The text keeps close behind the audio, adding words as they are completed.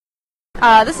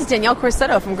This is Danielle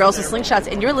Corsetto from Girls with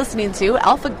Slingshots, and you're listening to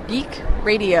Alpha Geek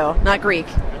Radio. Not Greek,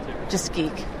 just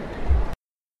geek.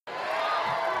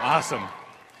 Awesome.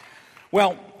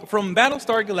 Well, from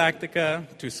Battlestar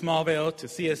Galactica to Smallville to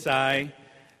CSI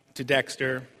to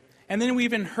Dexter, and then we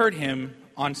even heard him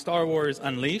on Star Wars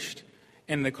Unleashed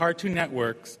and the Cartoon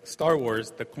Network's Star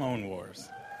Wars: The Clone Wars.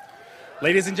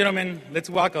 Ladies and gentlemen, let's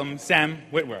welcome Sam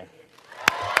Witwer.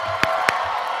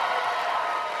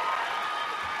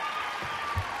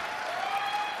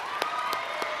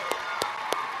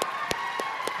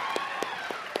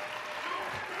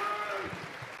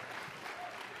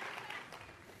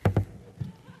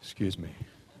 Excuse me.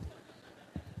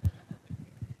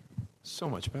 So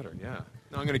much better, yeah.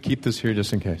 No, I'm going to keep this here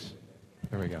just in case.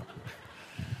 There we go.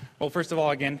 Well, first of all,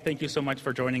 again, thank you so much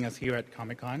for joining us here at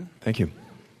Comic-Con. Thank you.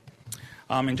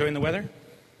 Enjoying the weather?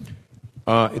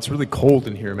 It's really cold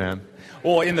in here, man.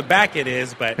 Well, in the back it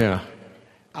is, but yeah.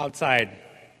 Outside.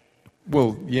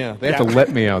 Well, yeah, they have to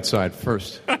let me outside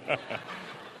first.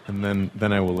 And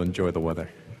then I will enjoy the weather.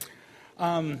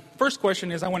 First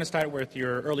question is, I want to start with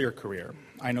your earlier career.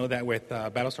 I know that with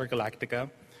Battlestar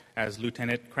Galactica as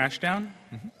Lieutenant Crashdown.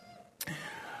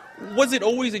 Mm-hmm. Was it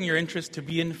always in your interest to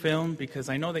be in film? Because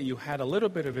I know that you had a little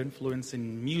bit of influence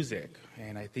in music,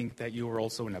 and I think that you were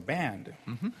also in a band.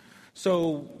 Mm-hmm.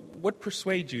 So what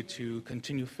persuades you to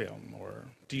continue film, or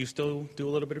do you still do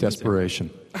a little bit of desperation?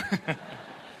 Music?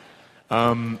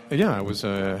 Yeah, I was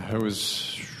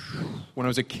when I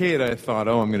was a kid, I thought,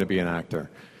 I'm going to be an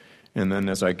actor. And then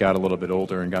as I got a little bit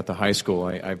older and got to high school,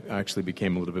 I actually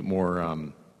became a little bit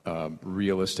more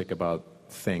realistic about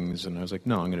things. And I was like,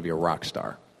 no, I'm going to be a rock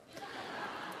star.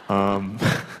 And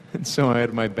so I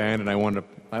had my band, and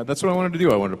that's what I wanted to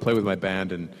do. I wanted to play with my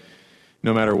band, and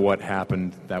no matter what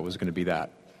happened, that was going to be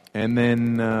that. And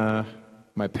then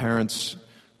my parents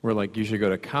were like, you should go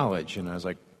to college. And I was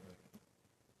like,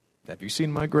 have you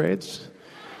seen my grades?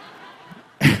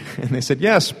 And they said,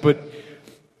 yes, but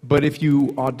if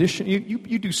you audition,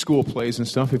 you do school plays and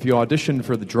stuff. If you audition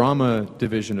for the drama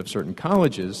division of certain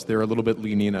colleges, they're a little bit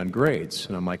lenient on grades.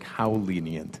 And I'm like, how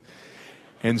lenient?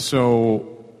 And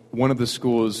so one of the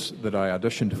schools that I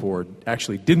auditioned for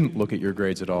actually didn't look at your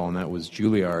grades at all, and that was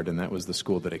Juilliard, and that was the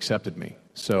school that accepted me.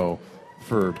 So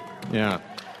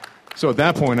So at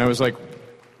that point, I was like,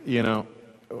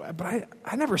 but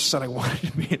I never said I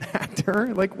wanted to be an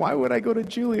actor. Like, why would I go to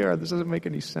Juilliard? This doesn't make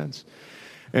any sense.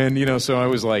 And, so I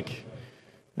was like,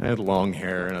 I had long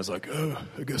hair, and I was like,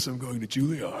 I guess I'm going to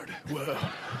Juilliard. Well,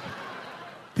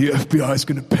 the FBI's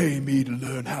going to pay me to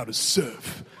learn how to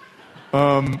surf.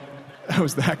 I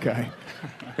was that guy.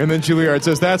 And then Juilliard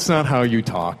says, that's not how you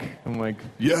talk. I'm like,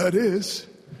 yeah, it is.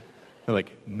 They're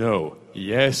like, no,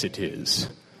 yes, it is.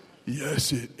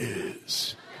 Yes, it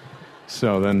is.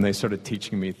 So then they started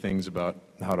teaching me things about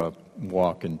how to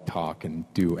walk and talk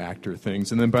and do actor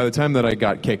things. And then by the time that I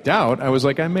got kicked out, I was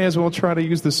like, I may as well try to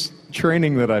use this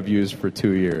training that I've used for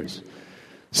 2 years.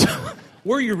 So,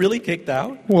 were you really kicked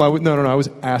out? Well, no, I was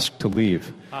asked to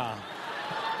leave. I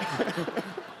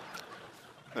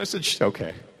said,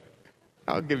 okay,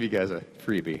 I'll give you guys a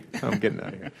freebie. I'm getting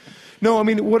out of here. No, I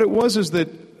mean, what it was is that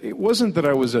it wasn't that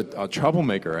I was a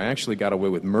troublemaker. I actually got away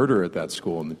with murder at that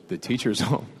school, and the teachers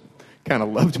all kind of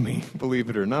loved me, believe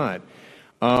it or not.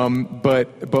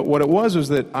 But what it was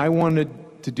that I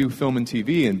wanted to do film and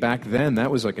TV, and back then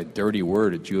that was like a dirty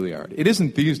word at Juilliard. It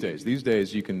isn't these days. These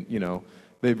days you can,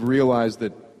 they've realized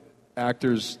that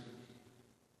actors,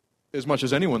 as much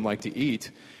as anyone, like to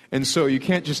eat, and so you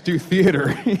can't just do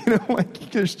theater.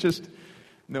 There's just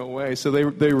no way. So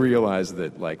they realized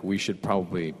that we should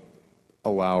probably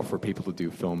allow for people to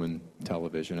do film and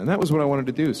television, and that was what I wanted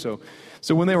to do. So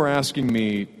when they were asking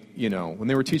me, when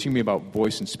they were teaching me about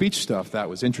voice and speech stuff, that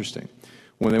was interesting.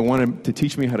 When they wanted to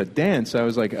teach me how to dance, I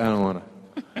was like, I don't want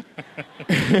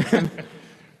to.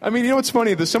 I mean, what's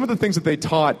funny? Some of the things that they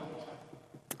taught,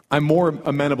 I'm more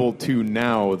amenable to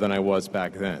now than I was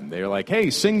back then. They're like, hey,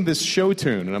 sing this show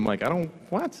tune. And I'm like,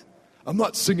 what? I'm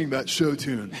not singing that show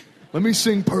tune. Let me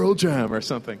sing Pearl Jam or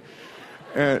something.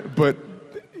 But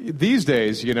these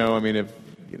days, if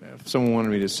someone wanted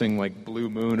me to sing like Blue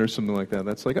Moon or something like that,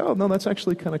 that's like, oh, no, that's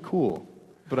actually kind of cool.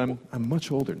 But I'm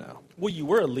much older now. Well, you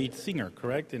were a lead singer,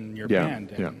 correct, in your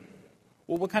band? Yeah.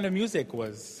 Well, what kind of music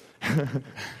was?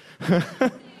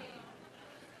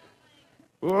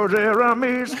 Oh,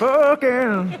 Jeremy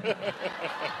spoken.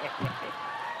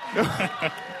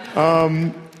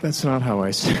 That's not how I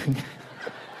sing.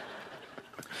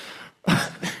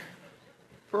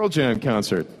 Pearl Jam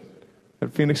concert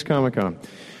at Phoenix Comic-Con.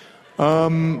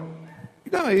 No,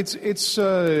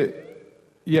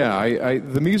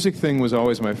 the music thing was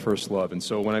always my first love, and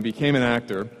so when I became an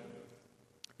actor,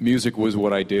 music was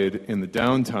what I did in the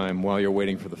downtime while you're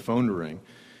waiting for the phone to ring.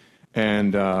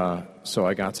 And so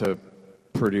I got to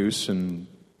produce and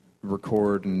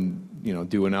record and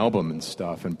do an album and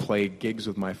stuff and play gigs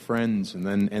with my friends, and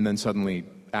then suddenly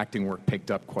acting work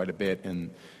picked up quite a bit, and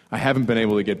I haven't been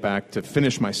able to get back to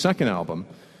finish my second album,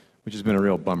 which has been a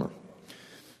real bummer.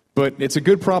 But it's a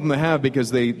good problem to have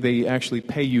because they actually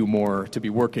pay you more to be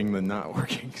working than not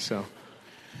working.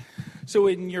 So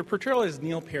in your portrayal as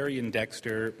Neil Perry in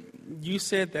Dexter, you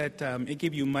said that it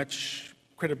gave you much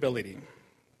credibility.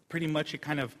 Pretty much it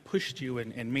kind of pushed you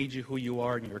and made you who you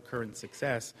are in your current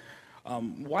success.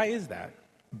 Why is that?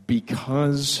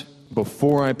 Because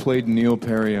before I played Neil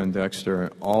Perry on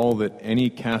Dexter, all that any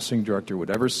casting director would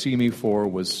ever see me for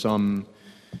was some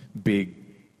big,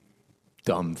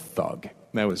 dumb thug.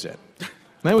 That was it.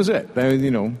 That was it.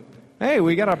 Hey,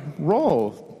 we got a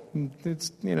role.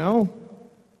 It's,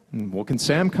 well, can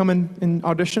Sam come and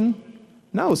audition?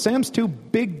 No, Sam's too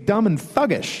big, dumb, and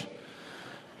thuggish.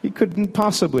 He couldn't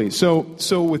possibly. So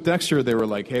with Dexter, they were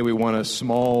like, hey, we want a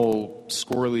small,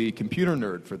 squirrely computer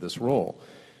nerd for this role.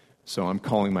 So I'm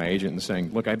calling my agent and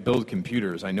saying, look, I build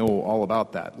computers. I know all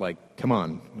about that. Like, come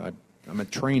on. I'm a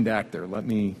trained actor. Let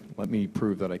me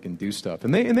prove that I can do stuff.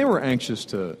 And they were anxious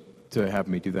to have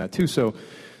me do that too. So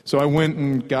I went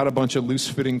and got a bunch of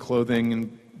loose-fitting clothing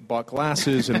and bought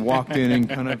glasses and walked in and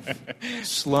kind of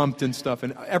slumped and stuff.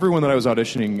 And everyone that I was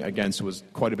auditioning against was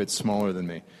quite a bit smaller than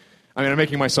me. I mean, I'm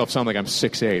making myself sound like I'm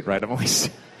 6'8", right? I'm only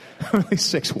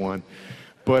 6'1".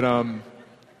 But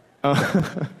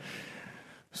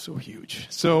so huge.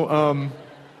 So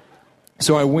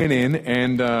I went in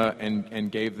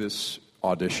and gave this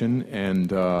audition and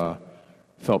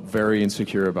felt very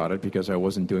insecure about it because I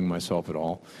wasn't doing myself at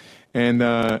all, and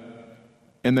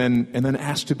then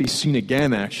asked to be seen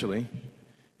again, actually.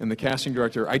 And the casting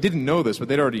director, I didn't know this, but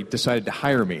they'd already decided to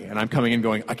hire me. And I'm coming in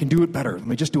going, I can do it better. Let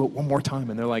me just do it one more time.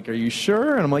 And they're like, are you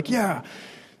sure? And I'm like, yeah.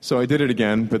 So I did it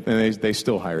again, but then they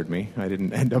still hired me. I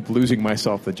didn't end up losing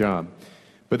myself the job.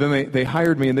 But then they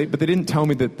hired me, but they didn't tell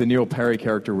me that the Neil Perry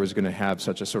character was going to have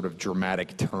such a sort of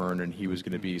dramatic turn, and he was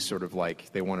going to be sort of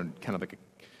like, they wanted kind of like a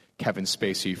Kevin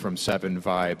Spacey from Seven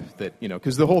vibe. That,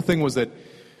 because the whole thing was that,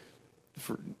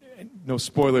 no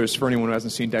spoilers for anyone who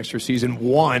hasn't seen Dexter Season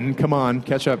 1. Come on,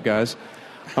 catch up, guys.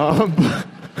 But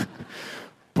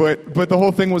the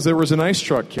whole thing was there was an ice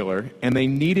truck killer, and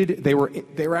they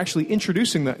were actually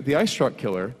introducing the ice truck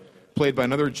killer, played by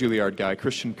another Juilliard guy,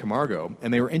 Christian Camargo,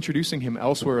 and they were introducing him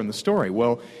elsewhere in the story.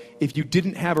 Well, if you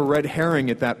didn't have a red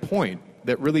herring at that point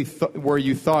that really where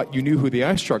you thought you knew who the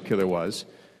ice truck killer was,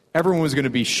 everyone was going to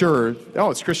be sure,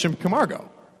 oh, it's Christian Camargo.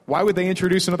 Why would they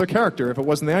introduce another character if it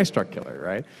wasn't the ice truck killer,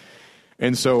 right?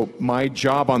 And so my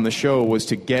job on the show was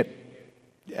to get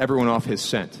everyone off his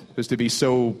scent, was to be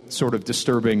so sort of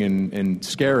disturbing and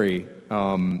scary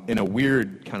in a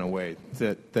weird kind of way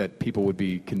that people would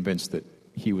be convinced that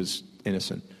he was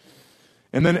innocent.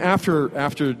 And then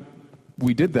after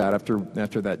we did that,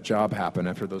 after that job happened,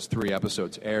 after those 3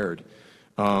 episodes aired,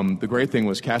 the great thing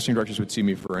was casting directors would see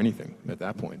me for anything at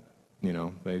that point.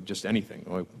 Just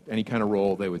anything, any kind of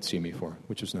role they would see me for,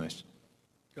 which was nice.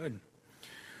 Good.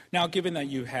 Now, given that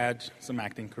you had some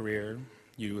acting career,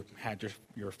 you had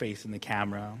your face in the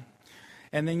camera,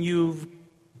 and then you've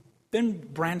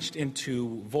branched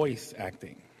into voice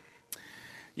acting.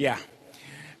 Yeah.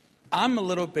 I'm a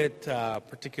little bit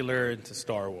particular into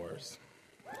Star Wars.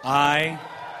 I'm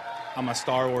a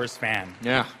Star Wars fan.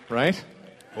 Yeah, right?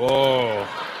 Whoa.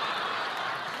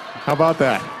 How about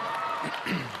that?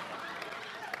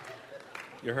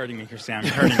 You're hurting me here, Sam.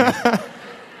 You're hurting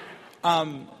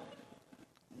me.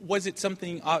 Was it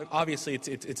something? Obviously,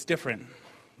 it's different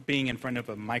being in front of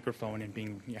a microphone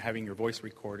and having your voice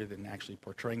recorded and actually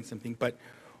portraying something. But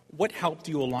what helped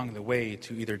you along the way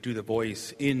to either do the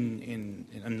voice in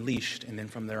Unleashed, and then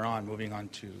from there on moving on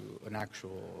to an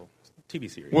actual TV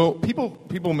series? Well,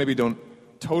 people maybe don't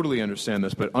totally understand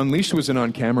this, but Unleashed was an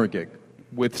on-camera gig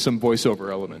with some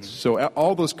voiceover elements. Mm-hmm. So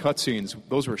all those cutscenes,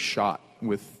 those were shot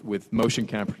with motion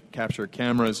capture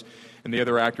cameras, and the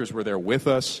other actors were there with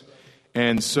us.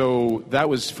 And so that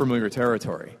was familiar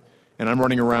territory. And I'm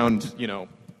running around,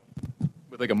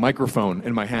 with like a microphone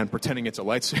in my hand, pretending it's a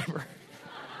lightsaber.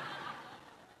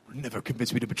 Never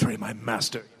convinced me to betray my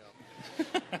master.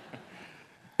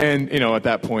 And, at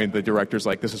that point, the director's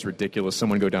like, this is ridiculous.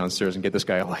 Someone go downstairs and get this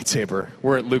guy a lightsaber.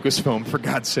 We're at Lucasfilm, for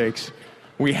God's sakes.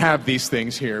 We have these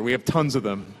things here. We have tons of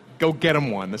them. Go get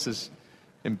him one. This is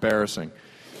embarrassing.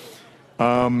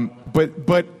 But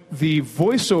the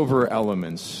voiceover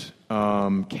elements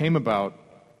came about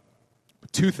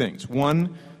 2 things.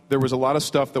 One, there was a lot of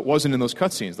stuff that wasn't in those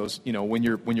cutscenes. Those, when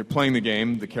you're playing the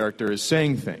game, the character is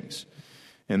saying things.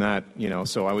 And that,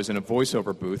 so I was in a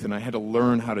voiceover booth, and I had to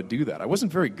learn how to do that. I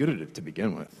wasn't very good at it to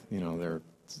begin with. There are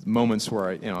moments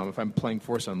where if I'm playing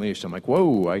Force Unleashed, I'm like,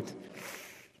 whoa, I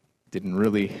didn't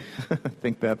really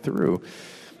think that through.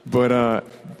 But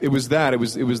it was that. It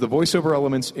was the voiceover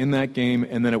elements in that game,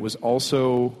 and then it was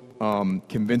also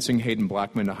convincing Hayden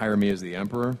Blackman to hire me as the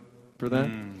Emperor for that.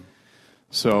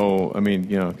 So,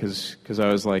 because I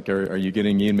was like, are you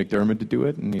getting Ian McDermott to do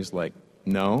it? And he's like,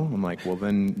 no. I'm like, well,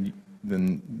 then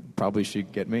probably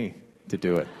she'd get me to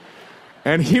do it.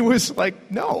 And he was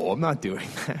like, no, I'm not doing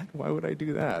that. Why would I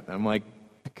do that? I'm like,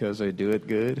 because I do it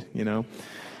good,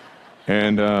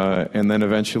 And then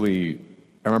eventually,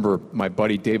 I remember my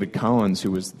buddy David Collins,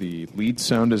 who was the lead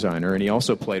sound designer, and he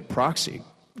also played Proxy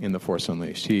in The Force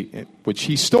Unleashed, which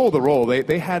he stole the role.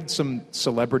 They had some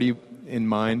celebrity in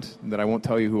mind that I won't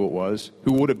tell you who it was,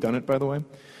 who would have done it, by the way.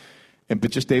 But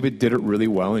just David did it really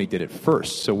well, and he did it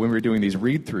first. So when we were doing these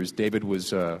read-throughs, David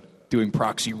was doing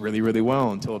Proxy really, really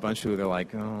well until eventually they're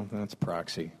like, oh, that's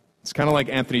Proxy. It's kind of like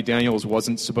Anthony Daniels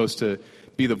wasn't supposed to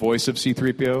be the voice of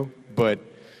C-3PO, but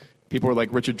people were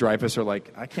like, Richard Dreyfuss are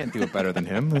like, I can't do it better than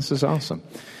him. This is awesome.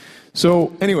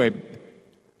 So anyway,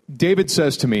 David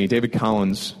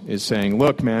Collins is saying,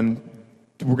 look, man,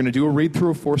 we're going to do a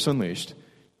read-through of Force Unleashed.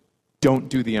 Don't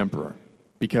do the Emperor,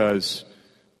 because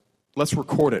let's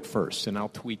record it first, and I'll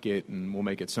tweak it, and we'll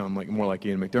make it sound more like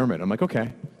Ian McDermott. I'm like,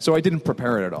 okay. So I didn't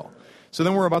prepare it at all. So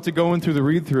then we're about to go in through the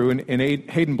read-through, and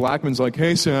Hayden Blackman's like,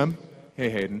 hey, Sam. Hey,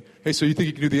 Hayden. Hey, so you think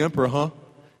you can do the Emperor, huh?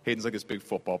 Hayden's like this big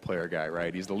football player guy,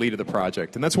 right? He's the lead of the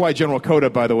project. And that's why General Coda,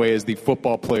 by the way, is the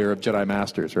football player of Jedi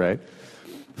Masters, right?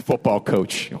 Football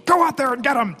coach. Go out there and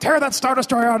get him! Tear that Star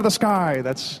Destroyer out of the sky!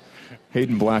 That's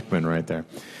Hayden Blackman right there.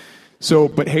 So,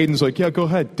 but Hayden's like, yeah, go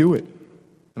ahead, do it.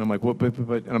 And I'm like, what? But,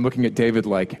 and I'm looking at David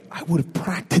like, I would have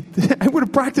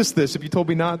practiced this if you told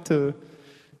me not to.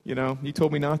 You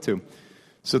told me not to.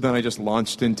 So then I just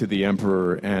launched into the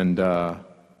Emperor, and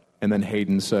then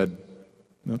Hayden said,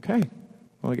 okay,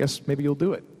 well, I guess maybe you'll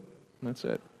do it. And that's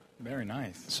it. Very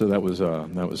nice. So that was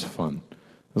fun.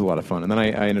 It was a lot of fun. And then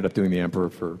I ended up doing the Emperor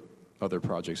for other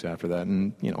projects after that,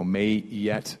 and may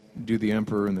yet do the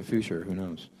Emperor in the future. Who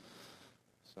knows?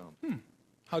 So.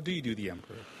 How do you do the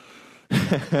Emperor?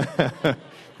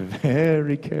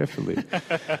 Very carefully.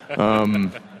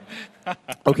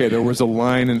 Okay, there was a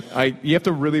line, and you have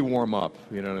to really warm up,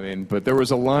 you know what I mean? But there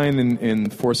was a line in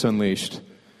Force Unleashed,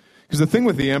 because the thing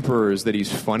with the Emperor is that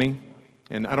he's funny,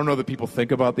 and I don't know that people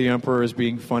think about the Emperor as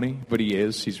being funny, but he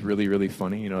is. He's really, really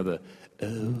funny. Oh,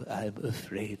 I'm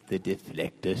afraid the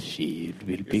deflector shield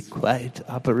will be quite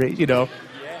operational.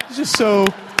 He's just so...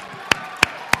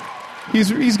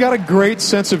 He's got a great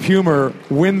sense of humor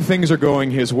when things are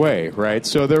going his way, right?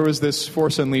 So there was this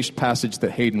Force Unleashed passage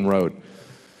that Hayden wrote.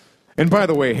 And by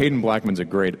the way, Hayden Blackman's a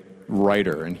great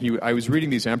writer, and I was reading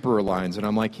these Emperor lines, and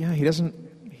I'm like, yeah, he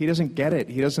doesn't get it.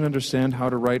 He doesn't understand how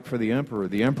to write for the Emperor.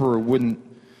 The Emperor wouldn't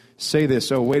say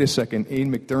this, oh, wait a second,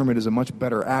 Ian McDermott is a much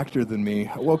better actor than me.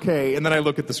 Okay, and then I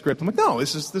look at the script, I'm like, no,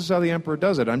 this is how the Emperor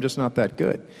does it. I'm just not that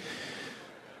good.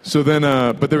 So then,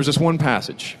 but there was this one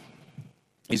passage.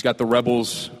 He's got the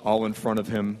rebels all in front of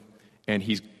him, and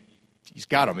he's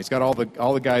got them. He's got all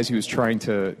the guys he was trying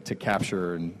to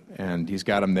capture, and he's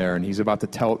got them there, and he's about to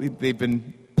tell. They've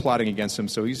been plotting against him,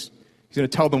 so he's going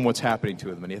to tell them what's happening to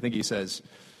them. And I think he says,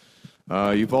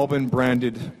 "You've all been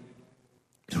branded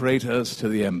traitors to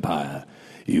the Empire.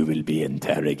 You will be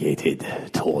interrogated,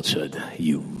 tortured.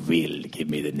 You will give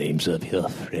me the names of your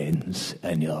friends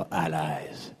and your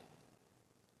allies,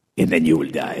 and then you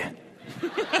will die."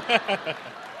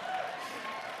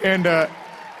 And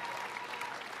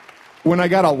when I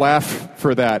got a laugh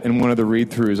for that in one of the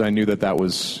read-throughs, I knew that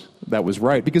was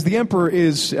right. Because the Emperor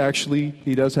is actually,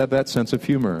 he does have that sense of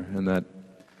humor and that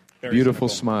Very beautiful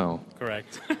simple. smile.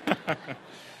 Correct.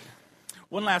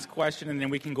 One last question, and then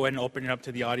we can go ahead and open it up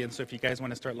to the audience. So if you guys want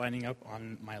to start lining up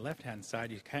on my left-hand side,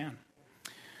 you can.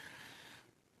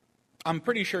 I'm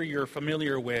pretty sure you're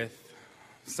familiar with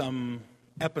some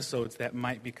episodes that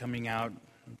might be coming out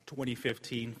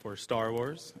 2015 for Star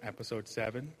Wars, Episode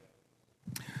 7.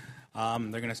 They're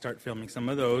going to start filming some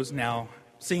of those. Now,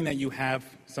 seeing that you have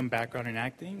some background in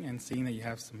acting and seeing that you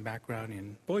have some background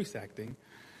in voice acting,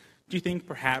 do you think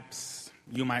perhaps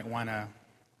you might want to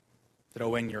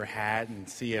throw in your hat and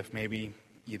see if maybe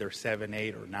either 7,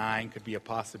 8, or 9 could be a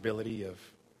possibility of...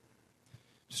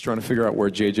 Just trying to figure out where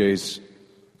JJ's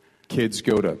kids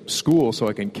go to school so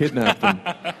I can kidnap them.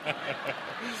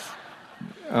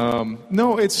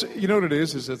 No, it's, you know what it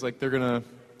is it's like they're going to,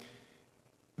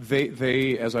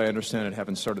 they, as I understand it,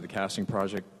 haven't started the casting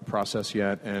process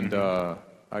yet, and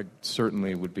I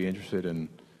certainly would be interested in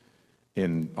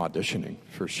auditioning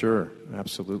for sure.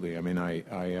 Absolutely. I mean, I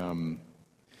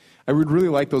would really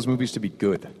like those movies to be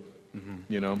good,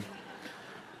 you know,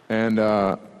 and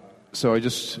so I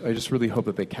just really hope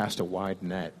that they cast a wide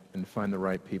net and find the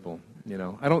right people. You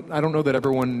know, I don't know that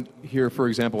everyone here, for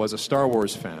example, as a Star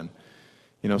Wars fan,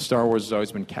 you know, Star Wars has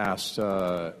always been cast, you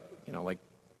know, like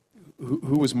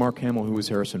who was Mark Hamill, who was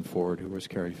Harrison Ford, who was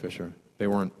Carrie Fisher. They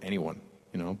weren't anyone,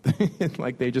 you know,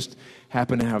 like they just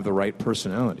happened to have the right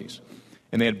personalities,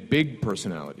 and they had big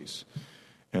personalities.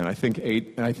 And I think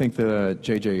that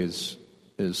JJ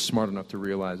is smart enough to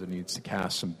realize that he needs to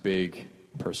cast some big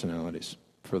personalities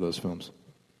for those films.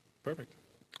 Perfect.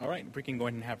 All right, we can go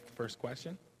ahead and have the first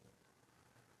question.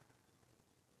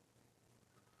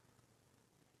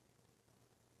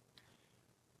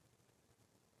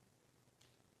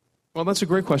 Well, that's a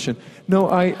great question. No,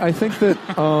 I think that...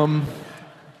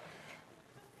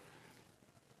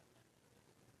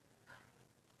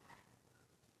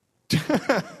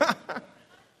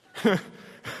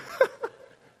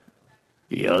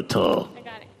 Yoto. I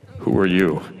got it. Who are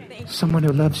you? Someone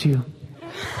who loves you.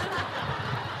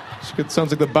 It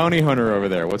sounds like the bounty hunter over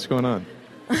there. What's going on?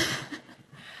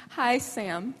 Hi,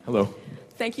 Sam. Hello.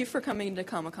 Thank you for coming to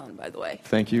Comic-Con, by the way.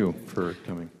 Thank you for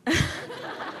coming.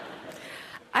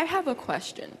 I have a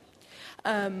question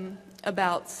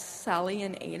about Sally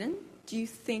and Aiden. Do you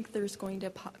think there's going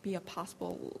to be a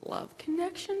possible love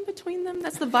connection between them?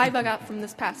 That's the vibe I got from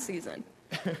this past season.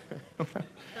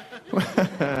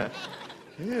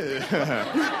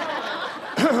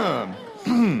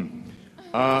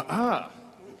 Oh,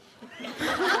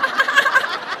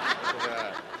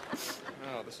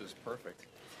 this is perfect.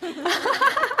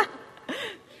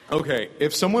 Okay,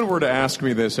 if someone were to ask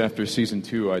me this after season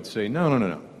 2, I'd say,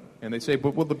 no. And they'd say,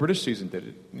 but well, the British season did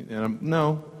it. And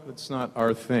no, that's not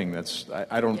our thing.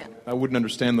 I wouldn't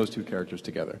understand those two characters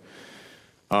together.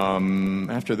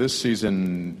 After this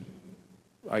season,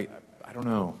 I don't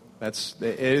know.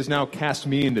 It has now cast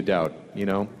me into doubt, you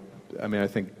know? I mean, I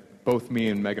think both me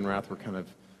and Megan Rath were kind of,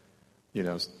 you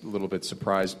know, a little bit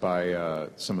surprised by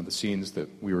some of the scenes that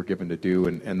we were given to do,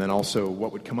 and then also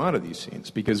what would come out of these scenes.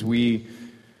 Because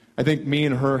I think me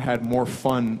and her had more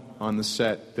fun on the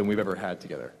set than we've ever had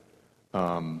together.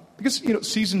 Because, you know,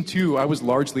 season 2, I was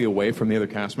largely away from the other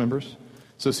cast members.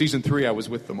 So season 3, I was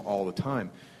with them all the time.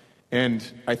 And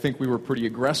I think we were pretty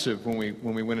aggressive when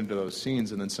we went into those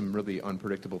scenes, and then some really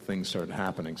unpredictable things started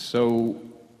happening. So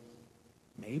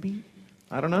maybe?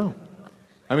 I don't know.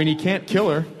 I mean, he can't kill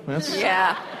her. That's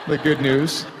the good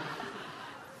news.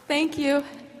 Thank you.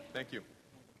 Thank you.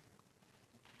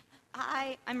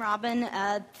 Hi, I'm Robin.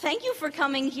 Thank you for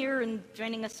coming here and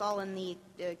joining us all in the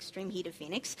extreme heat of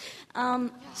Phoenix.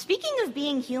 Speaking of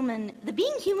being human, the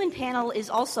Being Human panel is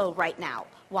also right now.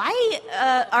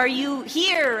 Why are you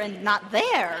here and not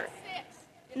there?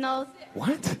 No.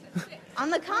 What? On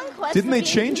the Conquest. Didn't they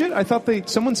change it? I thought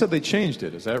someone said they changed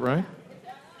it. Is that right?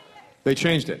 They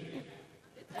changed it.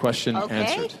 Question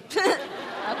answered.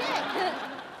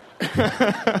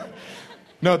 Okay.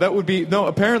 No,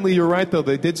 apparently you're right, though.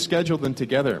 They did schedule them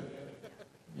together.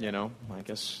 You know, I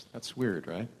guess that's weird,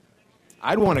 right?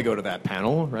 I'd want to go to that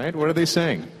panel, right? What are they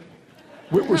saying?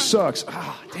 Whitwer sucks.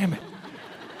 Damn it.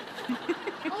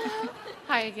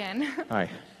 Hi again. Hi.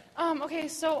 Okay,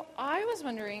 so I was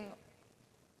wondering,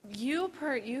 you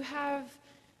have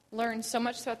learned so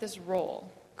much throughout this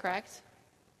role, correct?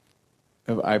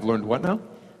 I've learned what now?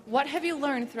 What have you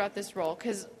learned throughout this role?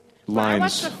 Because Lines. when I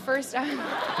watched the first...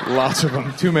 Lots of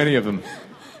them. Too many of them.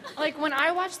 Like, when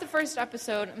I watched the first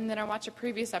episode and then I watched a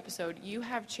previous episode, you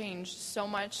have changed so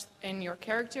much in your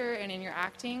character and in your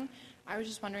acting. I was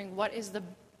just wondering, what is the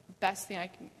best thing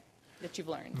that you've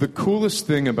learned? The coolest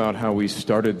thing about how we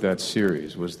started that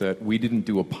series was that we didn't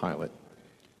do a pilot.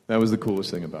 That was the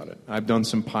coolest thing about it. I've done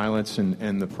some pilots,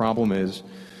 and the problem is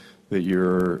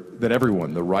that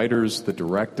everyone, the writers, the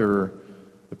director,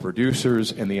 the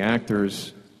producers, and the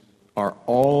actors are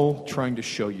all trying to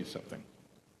show you something.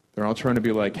 They're all trying to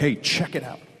be like, hey, check it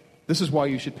out. This is why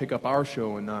you should pick up our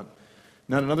show and not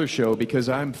another show, because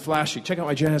I'm flashy. Check out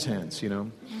my jazz hands, you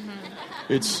know. Mm-hmm.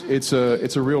 It's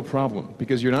a real problem,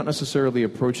 because you're not necessarily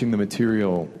approaching the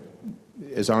material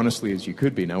as honestly as you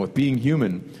could be. Now, with Being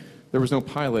Human, there was no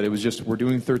pilot. It was just, we're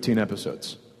doing 13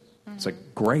 episodes. Mm-hmm. It's like,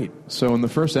 great. So in the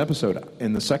first episode,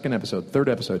 in the second episode, third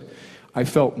episode, I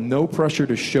felt no pressure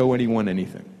to show anyone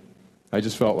anything. I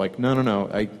just felt like, no.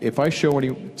 If I show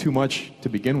too much to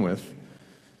begin with,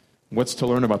 what's to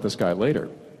learn about this guy later?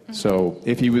 Mm-hmm. So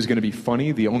if he was going to be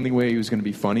funny, the only way he was going to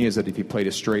be funny is that if he played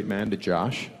a straight man to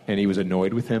Josh, and he was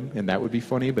annoyed with him, and that would be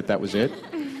funny, but that was it.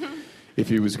 if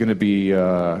he was going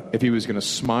to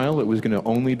smile, it was going to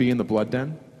only be in the blood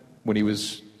den when he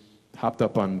was hopped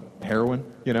up on heroin,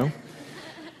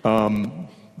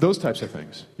 those types of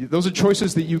things. Those are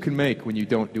choices that you can make when you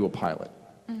don't do a pilot.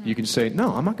 Mm-hmm. You can say,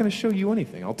 no, I'm not going to show you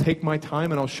anything. I'll take my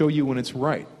time and I'll show you when it's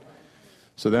right.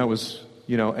 So that was,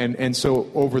 and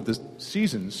so over the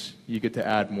seasons, you get to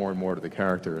add more and more to the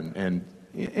character and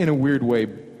in a weird way,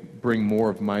 bring more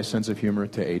of my sense of humor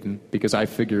to Aiden, because I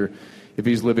figure if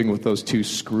he's living with those two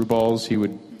screwballs,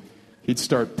 he'd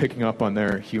start picking up on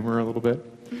their humor a little bit.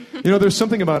 There's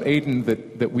something about Aiden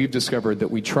that we've discovered that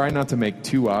we try not to make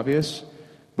too obvious,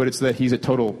 but it's that he's a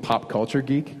total pop culture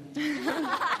geek.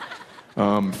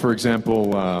 For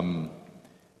example,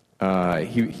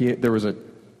 there was a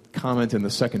comment in the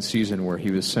second season where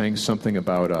he was saying something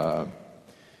about,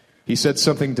 he said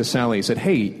something to Sally. He said,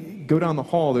 hey, go down the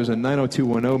hall, there's a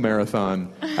 90210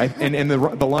 marathon. And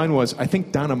the line was, I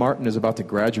think Donna Martin is about to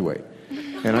graduate.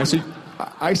 And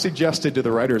I suggested to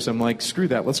the writers, I'm like, screw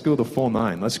that, let's go the full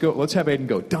 9. Let's have Aiden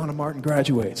go, Donna Martin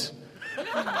graduates.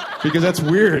 Because that's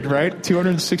weird, right?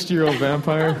 260-year-old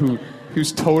vampire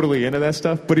who's totally into that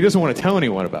stuff, but he doesn't want to tell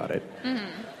anyone about it. Mm-hmm.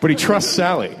 But he trusts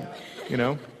Sally,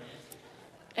 And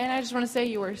I just want to say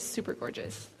you were super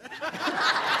gorgeous.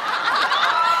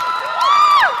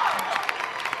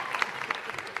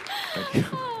 Thank you.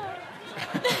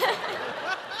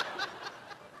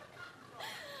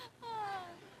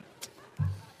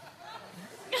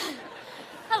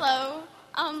 Hello.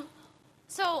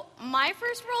 So my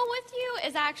first role with you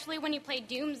is actually when you played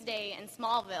Doomsday in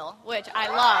Smallville, which I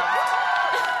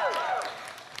loved.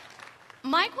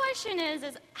 My question is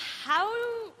how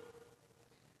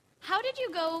did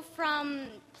you go from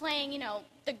playing,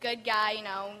 the good guy,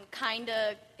 kind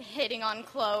of hitting on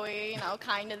Chloe,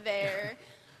 kind of there,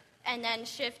 and then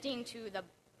shifting to the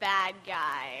bad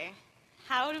guy?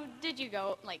 How did you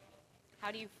go,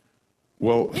 how do you...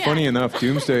 Well, funny enough,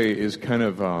 Doomsday is kind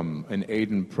of an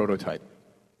Aiden prototype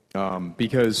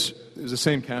because it was the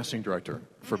same casting director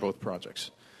for both projects.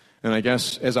 And I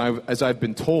guess, as I've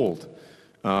been told,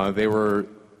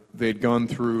 they'd gone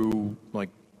through,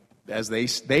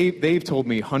 they've told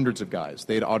me hundreds of guys.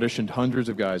 They'd auditioned hundreds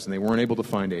of guys, and they weren't able to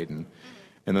find Aiden.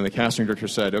 And then the casting director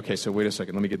said, okay, so wait a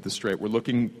second, let me get this straight.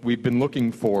 We've been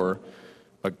looking for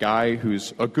a guy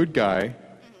who's a good guy,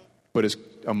 but is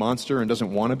a monster and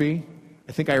doesn't want to be.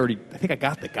 I think I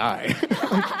got the guy.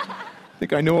 I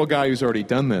think I know a guy who's already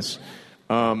done this.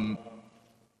 I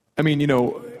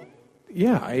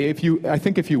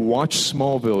think if you watch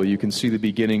Smallville, you can see the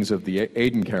beginnings of the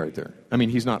Aiden character. I mean,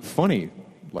 he's not funny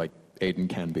like Aiden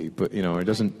can be, but we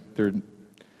didn't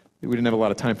have a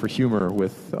lot of time for humor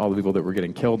with all the people that were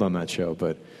getting killed on that show.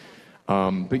 But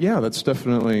yeah, that's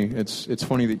definitely it's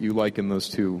funny that you liken those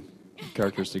two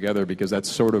characters together, because that's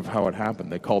sort of how it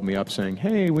happened. They called me up saying,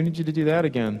 hey, we need you to do that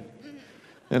again. Mm-hmm.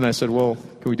 And I said, well,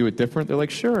 can we do it different? They're like,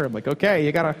 sure. I'm like, okay,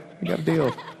 you got a deal.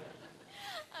 Okay.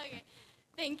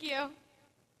 Thank you.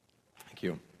 Thank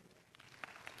you.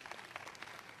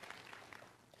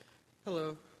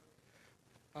 Hello.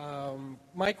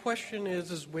 My question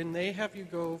is when they have you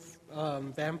go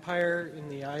vampire and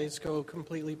the eyes go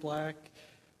completely black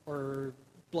or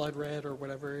blood red or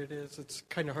whatever it is, it's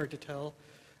kind of hard to tell.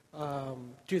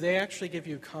 Do they actually give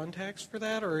you contacts for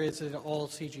that, or is it all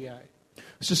CGI?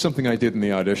 It's just something I did in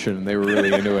the audition, and they were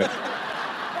really into it.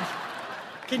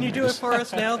 Can you do it for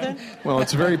us now, then? Well,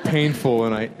 it's very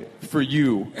painful, for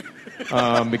you,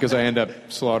 because I end up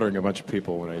slaughtering a bunch of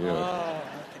people when I do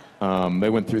it. They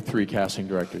went through 3 casting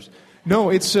directors. No,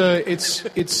 it's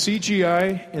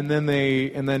CGI, and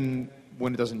then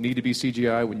when it doesn't need to be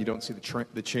CGI, when you don't see the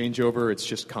changeover, it's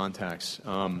just contacts.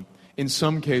 In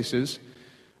some cases,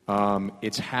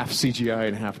 it's half CGI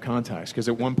and half contacts, because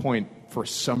at one point, for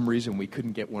some reason, we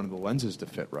couldn't get one of the lenses to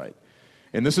fit right.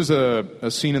 And this is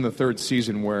a scene in the 3rd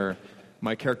season where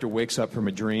my character wakes up from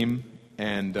a dream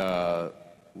and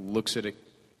looks at it.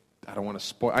 I don't want to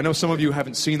spoil. I know some of you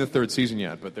haven't seen the 3rd season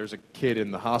yet, but there's a kid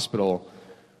in the hospital,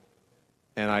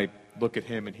 and I look at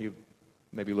him, and he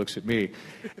maybe looks at me.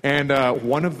 And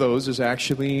one of those is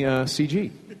actually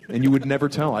CG. And you would never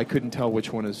tell. I couldn't tell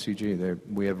which one is CG.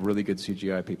 We have really good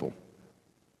CGI people.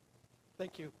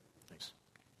 Thank you. Thanks.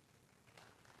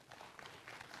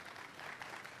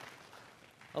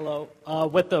 Hello.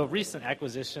 With the recent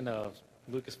acquisition of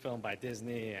Lucasfilm by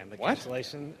Disney and the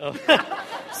cancellation of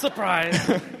surprise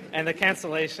and the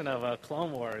cancellation of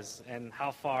Clone Wars and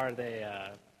how far they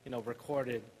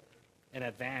recorded in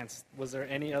advance, was there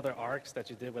any other arcs that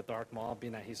you did with Darth Maul,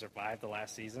 being that he survived the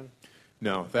last season?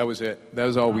 No, that was it. That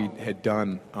was all we had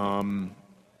done.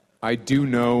 I do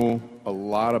know a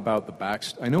lot about the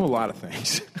backstory. I know a lot of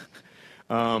things.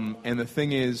 And the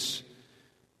thing is,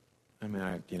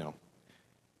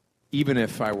 even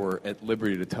if I were at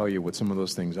liberty to tell you what some of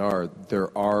those things are,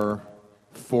 there are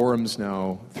forums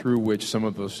now through which some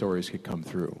of those stories could come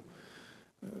through.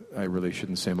 I really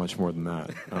shouldn't say much more than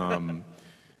that.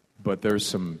 But there's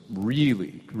some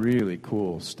really, really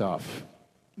cool stuff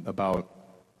about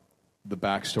the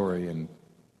backstory and,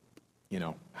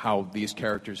 how these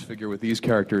characters figure with these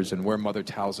characters and where Mother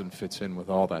Talzin fits in with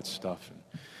all that stuff.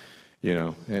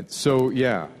 And so,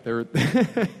 yeah,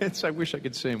 I wish I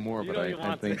could say more, but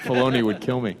I think Filoni would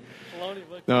kill me.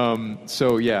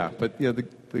 So, yeah, but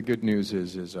the good news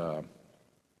is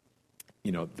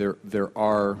there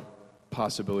are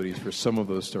possibilities for some of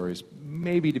those stories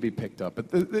maybe to be picked up.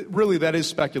 But really, that is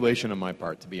speculation on my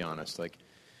part, to be honest.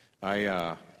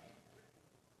 Yeah,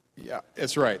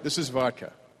 that's right. This is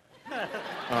vodka.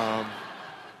 I'm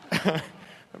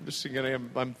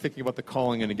thinking about the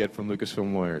call I'm going to get from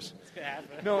Lucasfilm lawyers.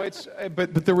 No,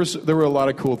 but there were a lot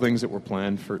of cool things that were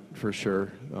planned for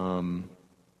sure. I'm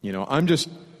just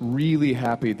really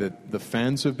happy that the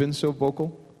fans have been so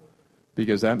vocal,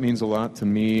 because that means a lot to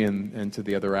me and to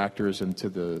the other actors and to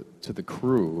the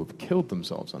crew who've killed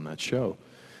themselves on that show.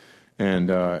 And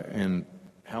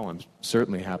hell, I'm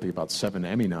certainly happy about 7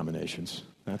 Emmy nominations.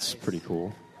 That's pretty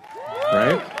cool,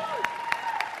 right?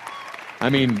 I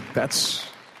mean, that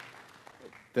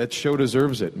show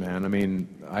deserves it, man. I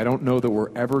mean, I don't know that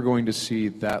we're ever going to see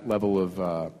that level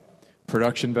of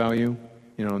production value,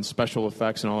 and special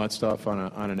effects and all that stuff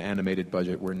on an animated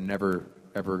budget. We're never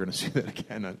ever going to see that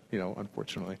again,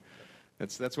 unfortunately.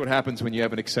 That's what happens when you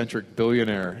have an eccentric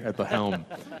billionaire at the helm.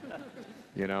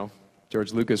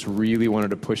 George Lucas really wanted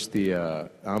to push the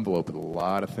envelope with a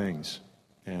lot of things,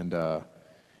 and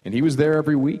he was there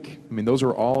every week. I mean, those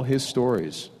are all his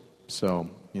stories. So,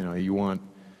 you want,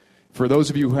 for those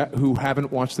of you who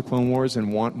haven't watched the Clone Wars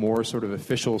and want more sort of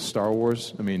official Star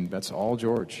Wars, I mean, that's all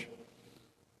George.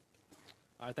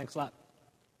 All right, thanks a lot.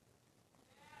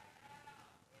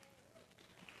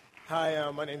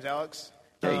 Hi, my name's Alex.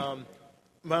 Hey.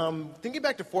 Thinking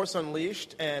back to Force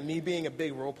Unleashed and me being a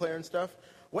big role player and stuff,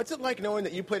 what's it like knowing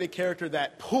that you played a character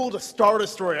that pulled a Star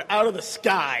Destroyer out of the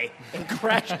sky and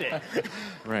crashed it?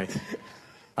 Right.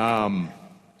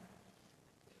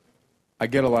 I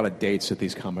get a lot of dates at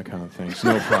these Comic-Con things.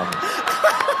 No problem.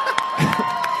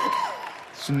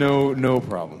 It's no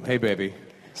problem. Hey, baby.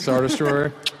 Star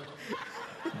Destroyer,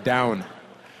 down.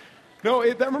 No, I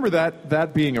remember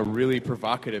that being a really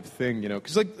provocative thing,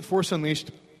 because Force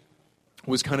Unleashed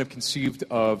was kind of conceived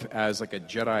of as like a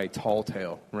Jedi tall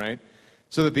tale, right?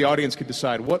 So that the audience could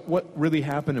decide what really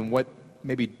happened and what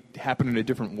maybe happened in a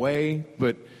different way,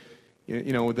 but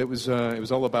it was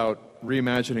all about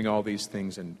reimagining all these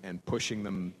things and pushing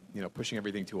them, pushing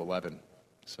everything to 11.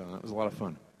 So that was a lot of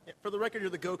fun. Yeah, for the record,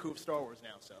 you're the Goku of Star Wars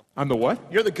now, so. I'm the what?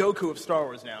 You're the Goku of Star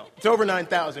Wars now. It's over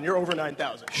 9,000. You're over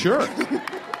 9,000. Sure.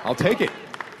 I'll take it.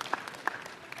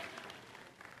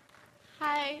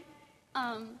 Hi,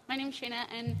 my name's Shayna,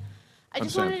 and I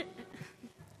just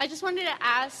wanted to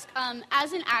ask,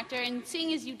 as an actor, and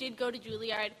seeing as you did go to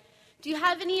Juilliard, do you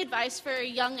have any advice for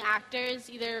young actors,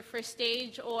 either for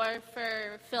stage or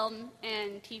for film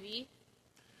and TV?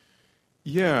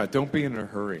 Yeah, don't be in a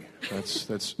hurry.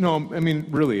 No, I mean,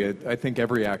 really, I think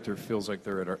every actor feels like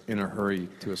they're in a hurry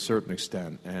to a certain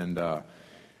extent, and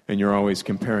you're always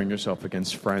comparing yourself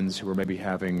against friends who are maybe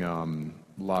having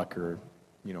luck or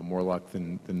more luck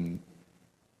than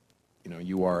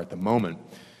you are at the moment.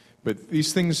 But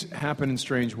these things happen in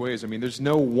strange ways. I mean, there's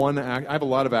no one I have a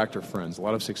lot of actor friends, a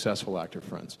lot of successful actor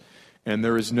friends. And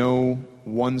there is no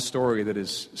one story that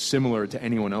is similar to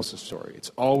anyone else's story. It's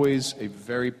always a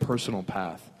very personal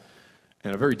path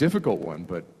and a very difficult one,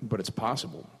 but it's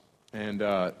possible. And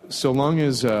so long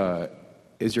as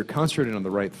you're concentrating on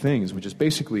the right things, which is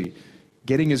basically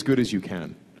getting as good as you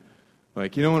can.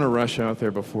 Like, you don't want to rush out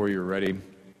there before you're ready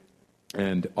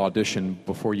and audition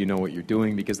before you know what you're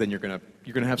doing, because then you're gonna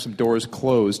have some doors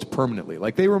closed permanently.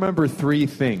 Like, they remember 3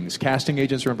 things. Casting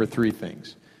agents remember 3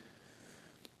 things.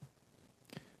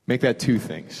 Make that 2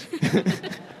 things.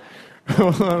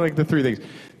 Like the 3 things.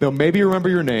 They'll maybe remember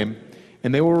your name,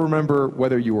 and they will remember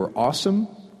whether you were awesome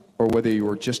or whether you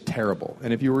were just terrible.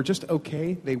 And if you were just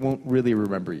okay, they won't really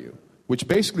remember you, which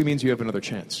basically means you have another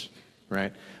chance,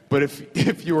 right? But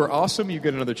if you were awesome, you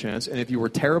get another chance. And if you were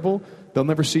terrible, they'll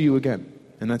never see you again.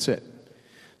 And that's it.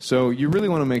 So you really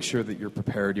want to make sure that you're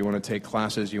prepared. You want to take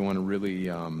classes. You want to really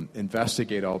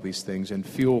investigate all these things and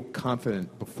feel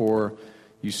confident before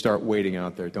you start waiting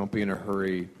out there. Don't be in a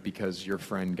hurry because your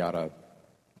friend got a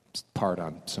part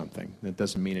on something. That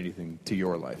doesn't mean anything to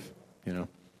your life,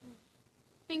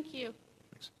 Thank you.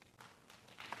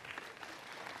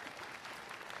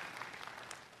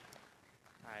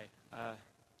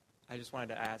 I just wanted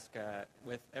to ask,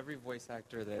 with every voice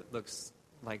actor that looks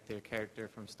like their character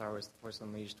from Star Wars: The Force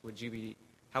Unleashed,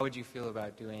 how would you feel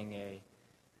about doing a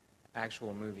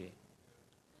actual movie?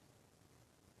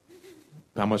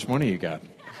 How much money you got?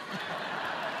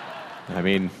 I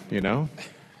mean, I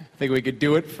think we could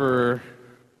do it for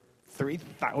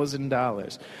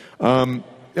 $3,000.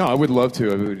 Yeah, I would love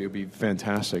to. It would be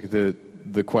fantastic.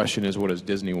 The question is, what does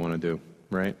Disney want to do,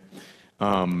 right?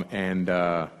 And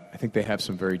I think they have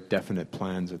some very definite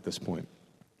plans at this point.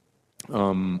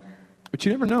 But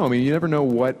you never know. I mean, you never know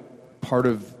what part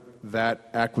of that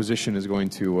acquisition is going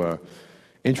to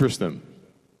interest them.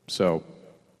 So,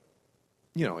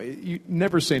 you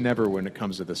never say never when it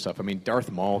comes to this stuff. I mean,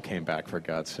 Darth Maul came back, for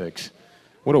God's sakes.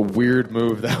 What a weird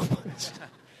move that was.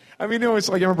 I mean, it's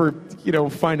like I remember,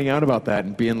 finding out about that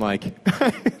and being like,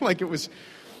 like it was,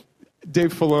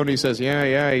 Dave Filoni says,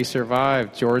 yeah, he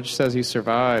survived. George says he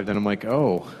survived. And I'm like,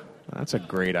 oh, that's a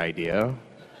great idea.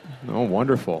 Oh,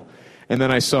 wonderful. And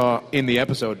then I saw in the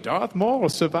episode, Darth Maul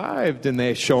survived, and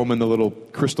they show him in the little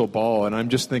crystal ball, and I'm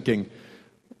just thinking,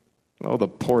 oh, the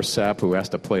poor sap who has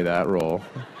to play that role.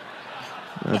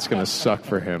 That's going to suck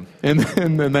for him. And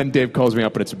then Dave calls me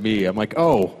up, and it's me. I'm like,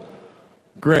 oh,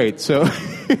 great. So,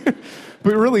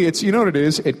 but really, it's, you know what it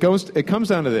is? It comes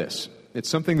down to this. It's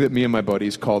something that me and my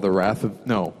buddies call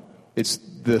it's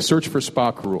the search for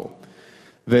Spock rule.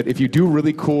 That if you do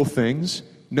really cool things,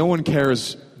 no one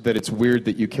cares that it's weird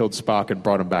that you killed Spock and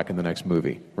brought him back in the next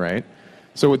movie, right?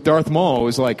 So with Darth Maul, it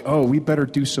was like, oh, we better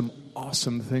do some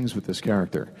awesome things with this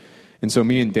character. And so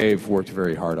me and Dave worked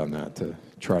very hard on that to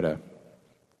try to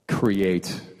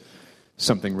create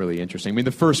something really interesting. I mean,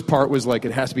 the first part was like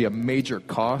it has to be a major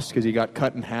cost because he got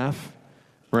cut in half,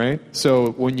 right? So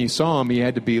when you saw him, he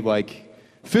had to be like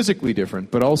physically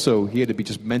different, but also he had to be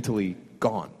just mentally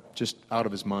gone, just out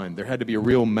of his mind. There had to be a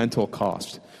real mental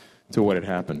cost to what had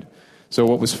happened. So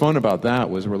what was fun about that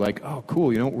was we're like, oh,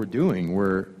 cool, you know what we're doing?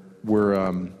 We're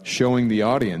showing the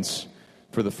audience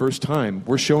for the first time,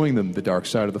 we're showing them the dark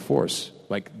side of the Force,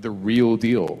 like the real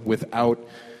deal, without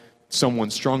someone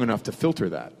strong enough to filter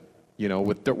that.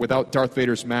 Without Darth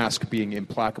Vader's mask being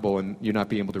implacable and you not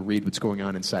being able to read what's going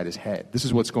on inside his head. This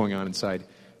is what's going on inside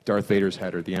Darth Vader's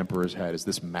head or the Emperor's head, is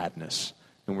this madness.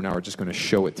 And we're just going to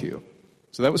show it to you.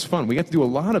 So that was fun. We got to do a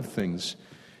lot of things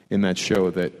in that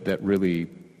show that really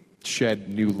shed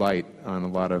new light on a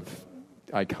lot of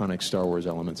iconic Star Wars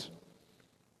elements.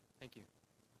 Thank you.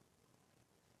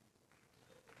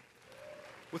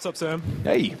 What's up, Sam?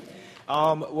 Hey.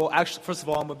 Well, actually, first of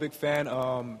all, I'm a big fan.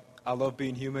 I love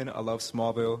Being Human. I love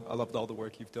Smallville. I loved all the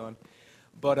work you've done.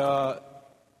 But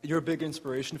you're a big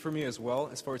inspiration for me as well.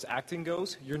 As far as acting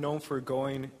goes, you're known for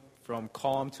going from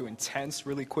calm to intense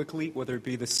really quickly, whether it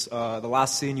be the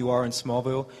last scene you are in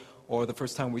Smallville or the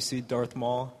first time we see Darth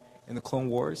Maul in the Clone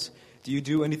Wars. Do you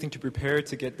do anything to prepare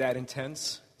to get that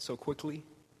intense so quickly?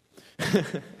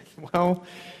 Well,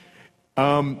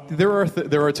 there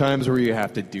are times where you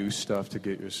have to do stuff to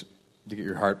get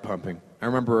your heart pumping. I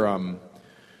remember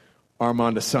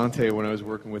Armand Assante, when I was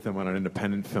working with him on an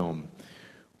independent film.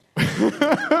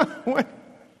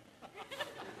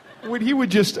 When he would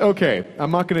just,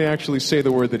 I'm not going to actually say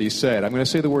the word that he said. I'm going to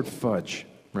say the word fudge,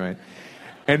 right?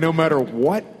 And no matter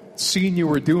what scene you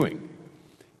were doing,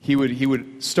 he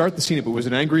would start the scene. If it was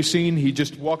an angry scene, he'd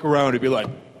just walk around and be like,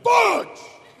 fudge!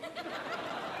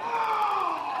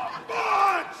 Oh,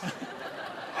 fudge!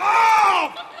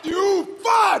 Oh, you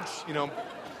fudge!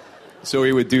 So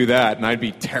he would do that, and I'd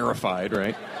be terrified,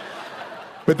 right?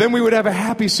 But then we would have a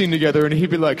happy scene together, and he'd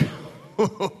be like,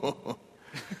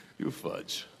 you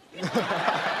fudge.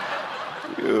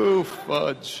 You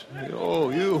fudge.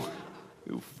 Oh, you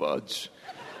fudge.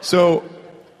 So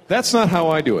that's not how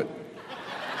I do it.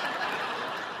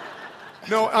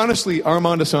 No, honestly,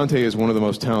 Armand Assante is one of the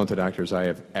most talented actors I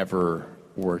have ever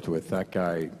worked with. That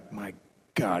guy, my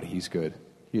God, he's good.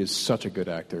 He is such a good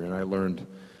actor, and I learned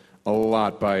a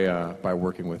lot by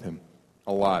working with him.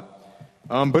 A lot.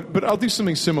 But I'll do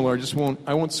something similar.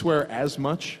 I won't swear as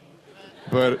much,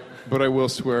 but I will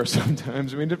swear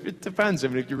sometimes. I mean, it depends. I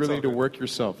mean, if you really need to work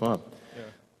yourself up,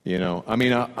 I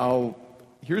mean,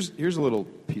 here's a little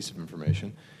piece of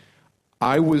information.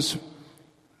 I was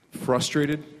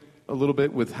frustrated a little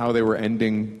bit with how they were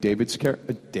ending David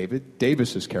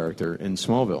Davis's character in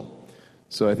Smallville.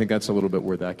 So I think that's a little bit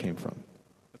where that came from.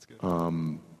 That's good.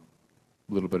 A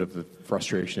little bit of the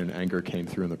frustration and anger came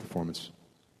through in the performance.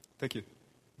 Thank you.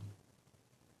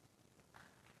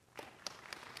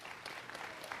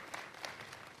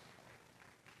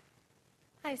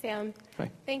 Hi, Sam.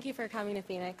 Hi. Thank you for coming to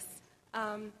Phoenix.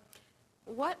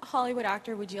 What Hollywood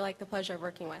actor would you like the pleasure of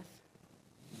working with?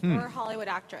 Or Hollywood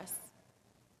actress?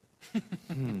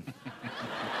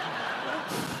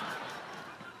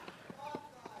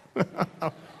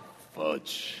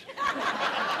 Fudge.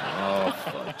 Oh,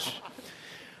 fudge.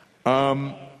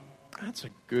 That's a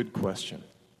good question.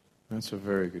 That's a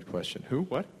very good question. Who?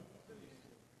 What?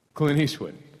 Clint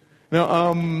Eastwood.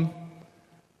 Now,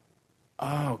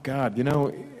 oh God, you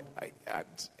know,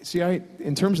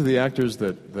 in terms of the actors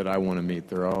that I want to meet,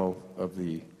 they're all of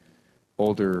the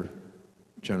older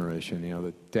generation. You know,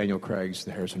 the Daniel Craigs,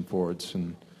 the Harrison Fords,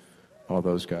 and all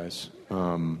those guys.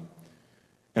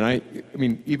 And I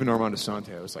mean, even Armand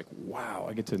Assante, I was like, wow,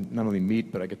 I get to not only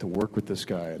meet, but I get to work with this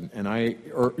guy.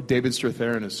 Or David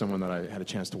Strathairn is someone that I had a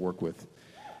chance to work with.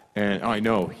 And I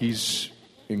know, he's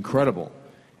incredible.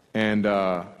 And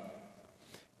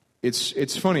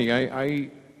it's funny, I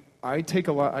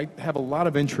have a lot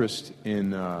of interest in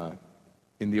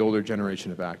the older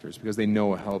generation of actors because they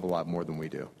know a hell of a lot more than we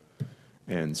do.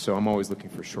 And so I'm always looking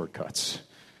for shortcuts.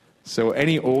 So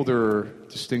any older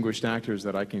distinguished actors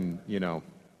that I can, you know,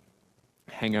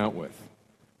 hang out with,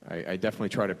 I definitely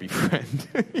try to befriend.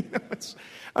 You know, it's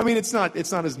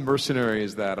not as mercenary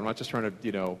as that. I'm not just trying to,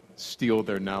 you know, steal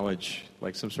their knowledge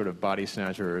like some sort of body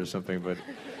snatcher or something. But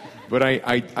what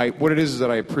it is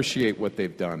that I appreciate what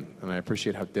they've done, and I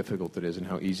appreciate how difficult it is and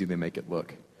how easy they make it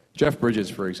look. Jeff Bridges,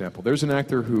 for example, there's an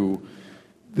actor who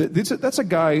that's a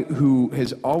guy who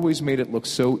has always made it look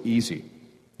so easy,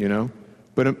 you know.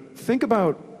 But think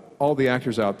about all the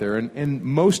actors out there, and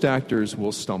most actors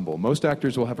will stumble. Most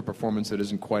actors will have a performance that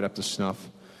isn't quite up to snuff.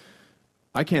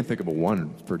 I can't think of a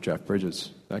one for Jeff Bridges.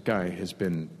 That guy has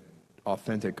been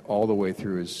authentic all the way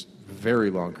through his very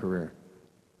long career.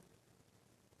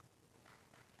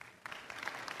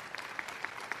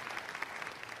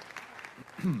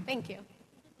 Thank you.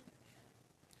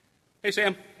 Hey,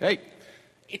 Sam. Hey.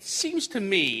 It seems to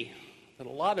me that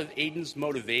a lot of Aiden's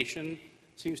motivation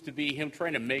seems to be him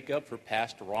trying to make up for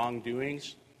past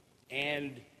wrongdoings.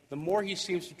 And the more he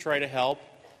seems to try to help,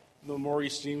 the more he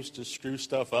seems to screw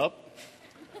stuff up.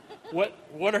 What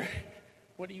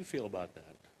do you feel about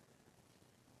that?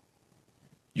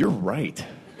 You're right.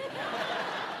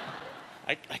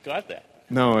 I got that.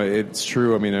 No, it's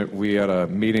true. I mean, we had a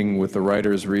meeting with the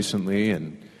writers recently,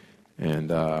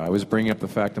 and I was bringing up the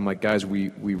fact, I'm like, guys, we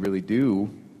really do,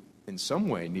 in some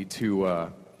way, need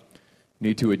to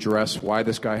address why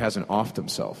this guy hasn't offed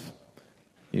himself.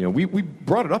 You know, we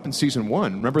brought it up in season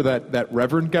 1. Remember that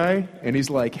Reverend guy? And he's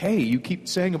like, hey, you keep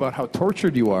saying about how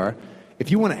tortured you are. If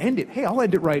you want to end it, hey, I'll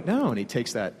end it right now. And he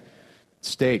takes that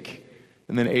steak.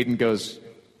 And then Aiden goes,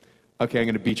 okay, I'm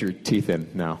going to beat your teeth in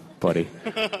now, buddy.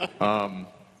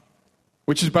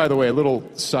 Which is, by the way, a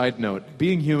little side note.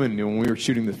 Being Human, when we were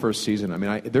shooting the first season, I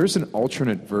mean, there's an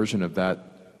alternate version of that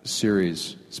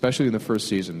series, especially in the first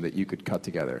season, that you could cut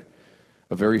together.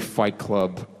 A very Fight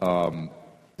Club,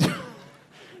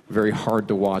 very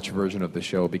hard-to-watch version of the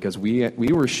show, because we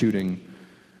were shooting,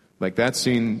 like that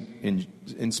scene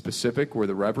in specific where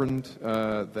the Reverend,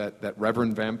 that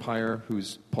Reverend vampire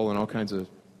who's pulling all kinds of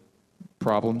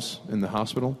problems in the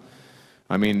hospital.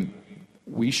 I mean,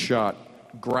 we shot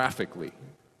graphically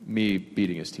me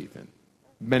beating his teeth in.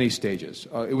 Many stages.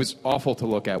 It was awful to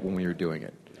look at when we were doing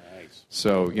it. Nice.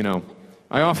 So, you know,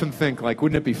 I often think, like,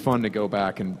 wouldn't it be fun to go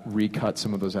back and recut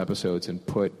some of those episodes and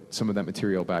put some of that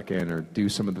material back in, or do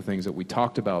some of the things that we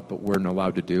talked about but weren't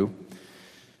allowed to do?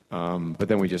 But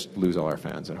then we just lose all our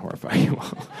fans and horrify you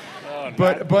all.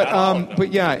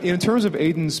 But yeah, in terms of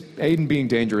Aiden being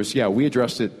dangerous, yeah, we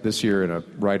addressed it this year in a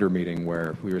writer meeting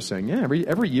where we were saying, yeah,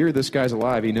 every year this guy's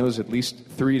alive, he knows at least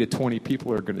 3 to 20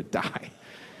 people are going to die.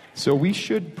 So we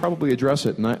should probably address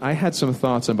it. And I had some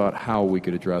thoughts about how we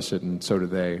could address it, and so do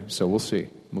they. So we'll see.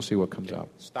 We'll see what comes out.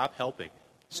 Stop helping.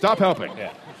 Stop helping.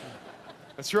 Yeah.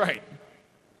 That's right.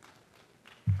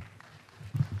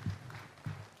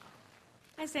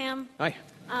 Hi, Sam. Hi.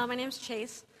 My name's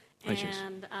Chase. Hi, Chase.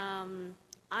 And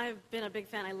I've been a big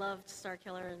fan. I loved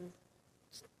Starkiller and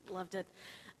just loved it.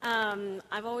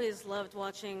 I've always loved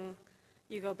watching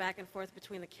you go back and forth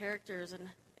between the characters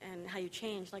and how you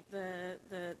change, like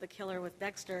the killer with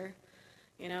Dexter,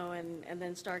 you know, and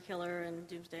then Starkiller and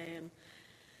Doomsday. And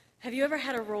have you ever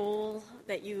had a role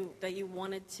that you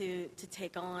wanted to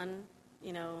take on,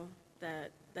 you know,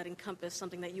 that encompassed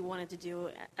something that you wanted to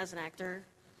do as an actor?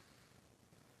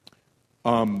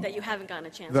 That you haven't gotten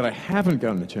a chance That to I haven't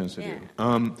gotten a chance to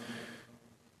do.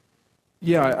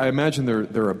 Yeah, I imagine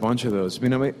there are a bunch of those. I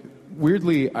mean,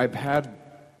 weirdly, I've had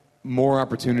more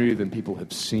opportunity than people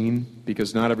have seen,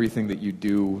 because not everything that you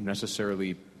do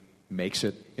necessarily makes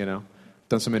it, you know. I've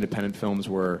done some independent films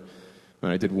where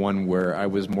I did one where I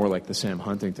was more like the Sam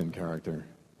Huntington character,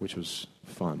 which was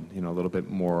fun, you know, a little bit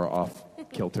more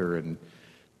off-kilter and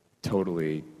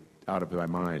totally out of my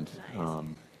mind.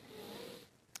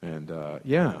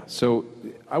 So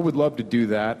I would love to do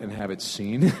that and have it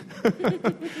seen.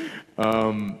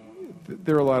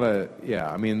 There are a lot of,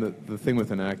 the thing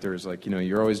with an actor is like,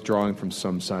 you're always drawing from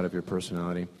some side of your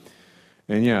personality.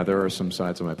 And there are some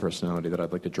sides of my personality that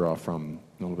I'd like to draw from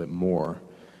a little bit more.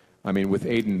 I mean, with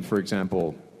Aiden, for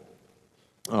example,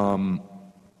 in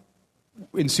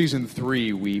season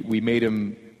 3, we made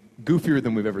him goofier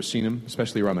than we've ever seen him,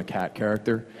 especially around the cat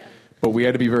character. But we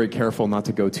had to be very careful not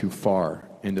to go too far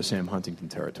into Sam Huntington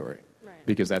territory,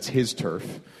 because that's his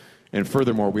turf. And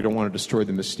furthermore, we don't want to destroy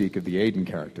the mystique of the Aiden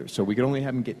character. So we could only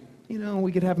have him get,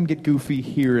 we could have him get goofy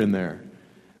here and there.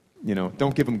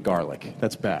 Don't give him garlic.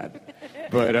 That's bad.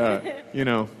 But, there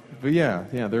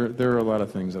are a lot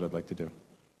of things that I'd like to do.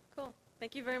 Cool.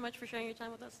 Thank you very much for sharing your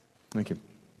time with us. Thank you.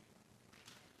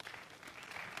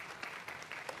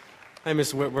 Hi,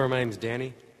 Mr. Whitmer. My name's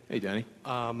Danny. Hey, Danny.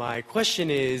 My question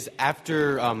is,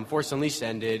 after Force Unleashed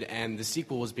ended and the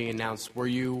sequel was being announced, were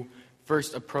you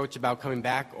first approached about coming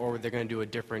back, or were they going to do a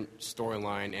different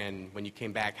storyline? And when you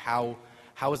came back, how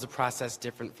was the process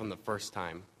different from the first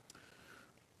time?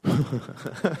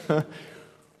 Well,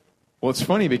 it's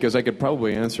funny because I could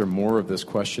probably answer more of this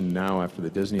question now after the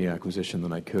Disney acquisition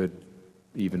than I could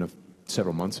even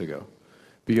several months ago.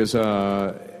 Because,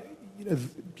 there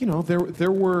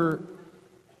were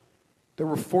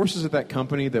forces at that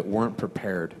company that weren't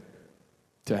prepared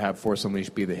to have Force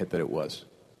Unleashed be the hit that it was,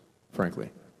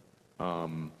 frankly.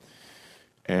 And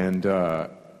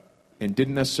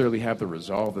didn't necessarily have the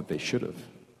resolve that they should have.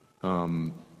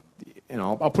 And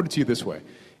I'll put it to you this way.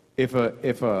 If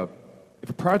a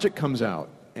project comes out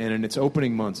and in its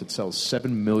opening months it sells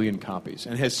 7 million copies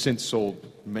and has since sold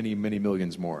many, many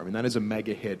millions more, I mean, that is a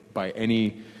mega hit by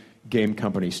any game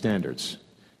company standards.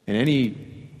 And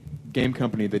any game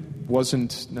company that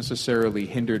wasn't necessarily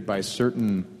hindered by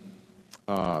certain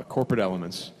corporate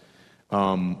elements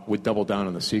would double down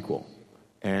on the sequel.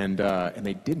 And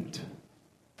they didn't.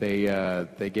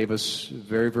 They gave us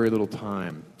very, very little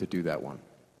time to do that one.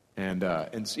 And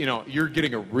you're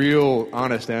getting a real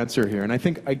honest answer here. And I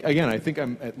think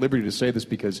I'm at liberty to say this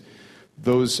because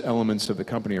those elements of the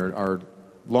company are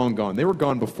long gone. They were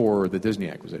gone before the Disney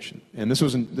acquisition. And this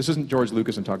isn't George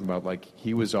Lucas I'm talking about. Like,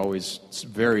 he was always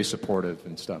very supportive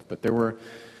and stuff. But there were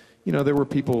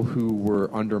people who were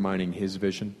undermining his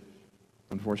vision,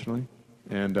 unfortunately.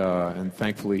 And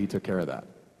thankfully he took care of that.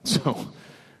 So,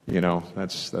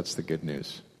 that's the good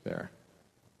news there.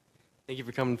 Thank you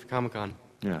for coming to Comic-Con.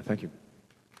 Yeah, thank you.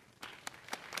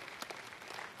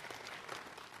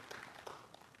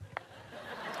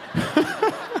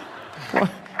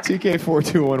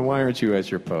 TK421, why aren't you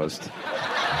at your post?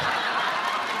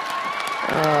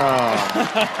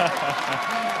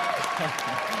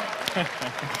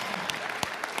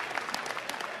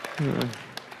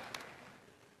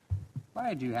 Why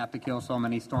did you have to kill so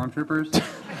many stormtroopers?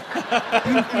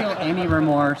 Do you feel any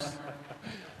remorse?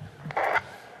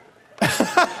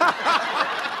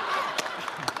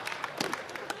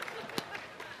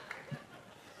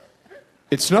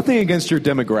 It's nothing against your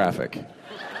demographic.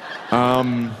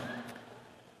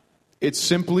 It's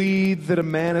simply that a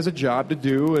man has a job to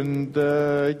do, and,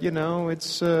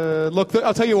 it's... Look,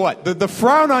 I'll tell you what, the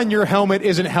frown on your helmet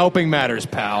isn't helping matters,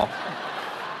 pal.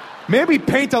 Maybe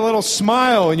paint a little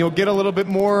smile, and you'll get a little bit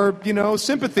more,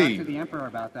 sympathy. Talk to the Emperor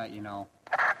about that, You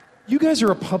guys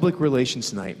are a public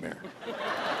relations nightmare.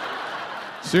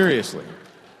 Seriously.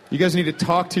 You guys need to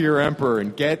talk to your Emperor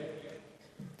and get,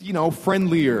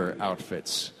 friendlier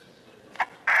outfits.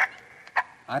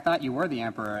 I thought you were the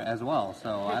Emperor as well,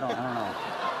 so I don't know.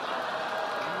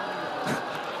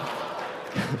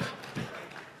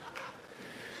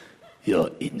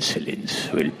 Your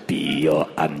insolence will be your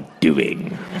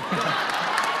undoing.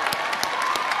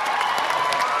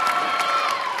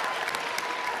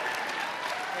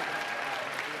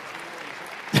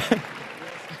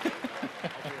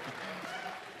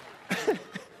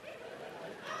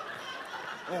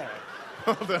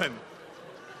 Well done.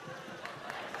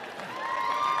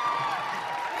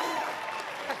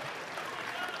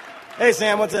 Hey,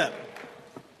 Sam, what's up?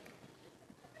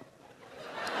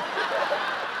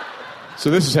 So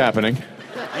this is happening.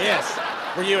 Yes.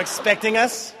 Were you expecting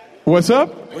us? What's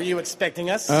up? Were you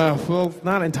expecting us? Well,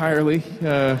 not entirely.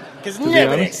 Because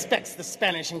nobody expects the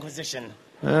Spanish Inquisition.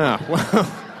 Well.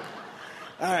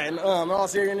 All right, in all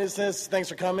seriousness, thanks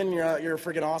for coming. You're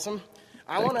freaking awesome.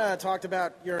 I want to talk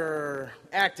about your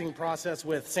acting process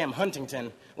with Sam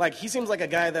Huntington. Like, he seems like a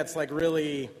guy that's, like,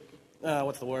 really...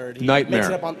 what's the word? Nightmare. Makes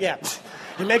it up on, yeah.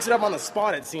 He makes it up on the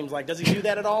spot, it seems like. Does he do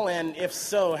that at all? And if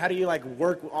so, how do you like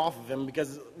work off of him?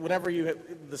 Because whenever you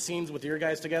hit the scenes with your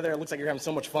guys together, it looks like you're having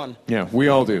so much fun. Yeah, we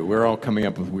all do. We're all coming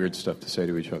up with weird stuff to say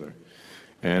to each other.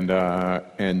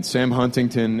 And Sam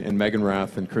Huntington and Megan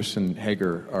Rath and Kristen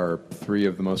Hager are three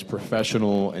of the most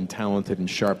professional and talented and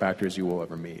sharp actors you will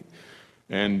ever meet.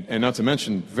 And not to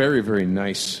mention, very, very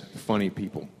nice, funny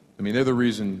people. I mean, they're the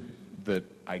reason that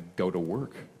I go to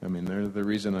work. I mean, they're the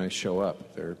reason I show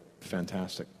up. They're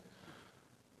fantastic.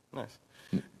 Nice.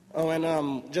 Oh,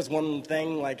 and just one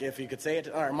thing, like if you could say it.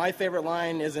 All right, my favorite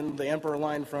line isn't the Emperor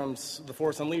line from The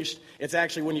Force Unleashed. It's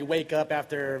actually when you wake up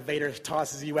after Vader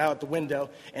tosses you out the window,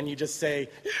 and you just say,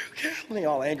 "You killed me,"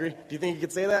 all angry. Do you think you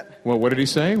could say that? Well, what did he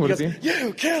say? What He did goes, he?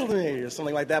 "You killed me," or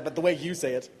something like that, but the way you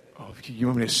say it. Oh, you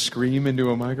want me to scream into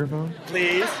a microphone?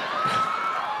 Please.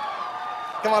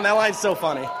 Come on, that line's so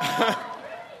funny.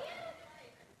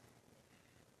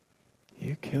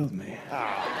 You killed me.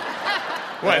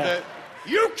 What?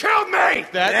 You killed me!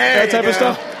 There That you type go. of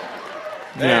stuff?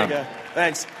 There Yeah. you go.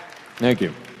 Thanks. Thank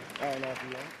you.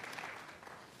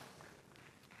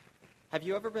 Have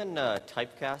you ever been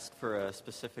typecast for a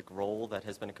specific role that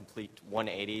has been a complete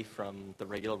 180 from the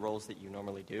regular roles that you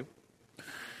normally do?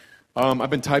 I've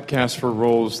been typecast for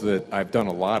roles that I've done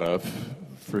a lot of,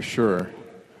 for sure.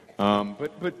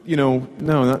 But you know,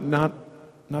 no,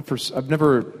 not for.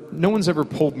 No one's ever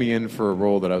pulled me in for a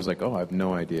role that I was like, oh, I have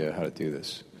no idea how to do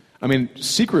this. I mean,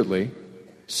 secretly,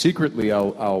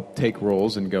 I'll take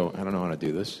roles and go, I don't know how to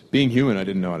do this. Being Human, I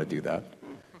didn't know how to do that.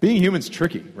 Being Human's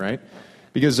tricky, right?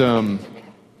 Because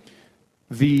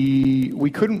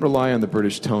we couldn't rely on the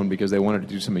British tone because they wanted to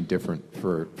do something different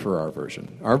for our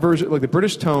version. Our version, like the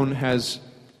British tone, has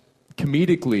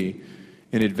comedically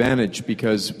an advantage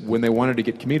because when they wanted to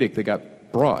get comedic, they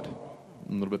got broad,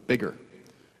 a little bit bigger.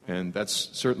 And that's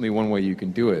certainly one way you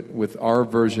can do it. With our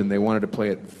version, they wanted to play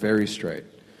it very straight.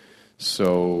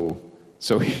 So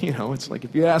you know, it's like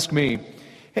if you ask me,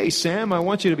 hey, Sam, I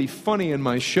want you to be funny in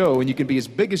my show, and you can be as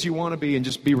big as you want to be and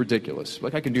just be ridiculous.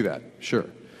 Like, I can do that, sure.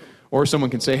 Or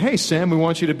someone can say, hey, Sam, we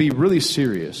want you to be really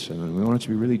serious, and we want you to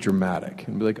be really dramatic.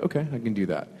 And be like, okay, I can do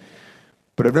that.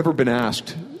 But I've never been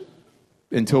asked,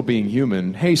 until Being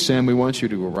Human, hey, Sam, we want you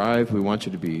to arrive, we want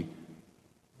you to be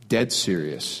dead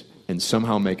serious, and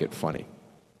somehow make it funny.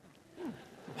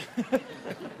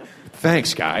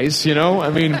 Thanks, guys, you know? I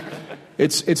mean,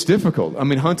 it's difficult. I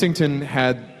mean, Huntington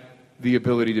had the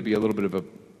ability to be a little bit of a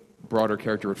broader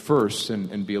character at first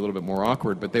and be a little bit more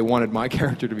awkward, but they wanted my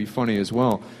character to be funny as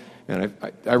well. And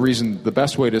I reasoned the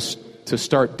best way to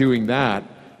start doing that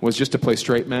was just to play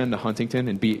straight man to Huntington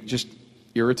and be just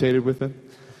irritated with him.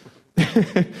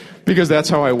 Because that's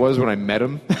how I was when I met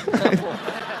him.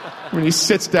 When he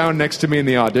sits down next to me in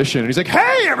the audition, and he's like,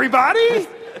 hey, everybody!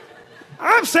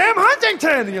 I'm Sam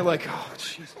Huntington! And you're like, oh,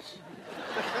 Jesus.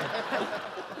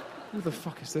 Who the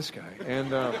fuck is this guy?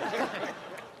 And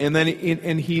then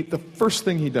the first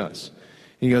thing he does,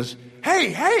 he goes,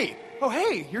 hey, oh,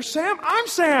 hey, you're Sam? I'm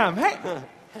Sam. Hey,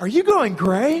 are you going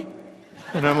gray?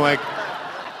 And I'm like,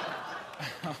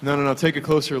 no, take a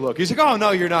closer look. He's like, oh,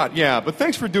 no, you're not. Yeah, but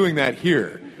thanks for doing that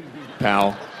here,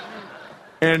 pal.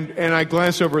 And I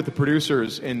glanced over at the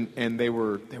producers, and they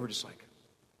were just like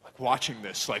watching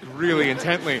this, like really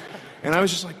intently. And I was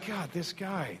just like, God, this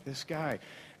guy.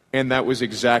 And that was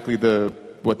exactly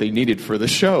what they needed for the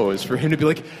show, is for him to be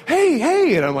like,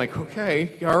 hey. And I'm like,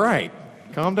 okay, all right,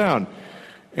 calm down.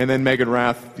 And then Megan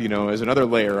Rath, you know, as another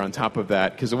layer on top of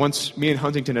that, because once me and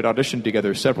Huntington had auditioned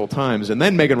together several times, and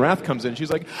then Megan Rath comes in,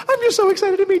 she's like, I'm just so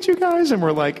excited to meet you guys. And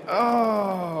we're like,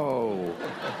 oh.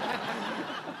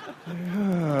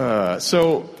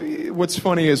 So what's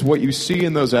funny is what you see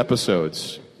in those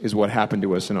episodes is what happened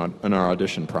to us in our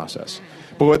audition process.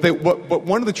 But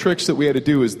one of the tricks that we had to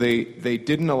do is they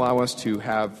didn't allow us to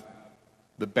have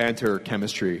the banter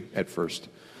chemistry at first.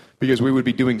 Because we would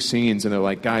be doing scenes, and they're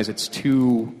like, guys,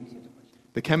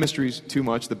 the chemistry's too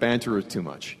much, the banter is too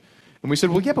much. And we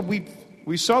said, well, yeah, but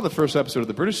we saw the first episode of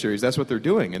the British series, that's what they're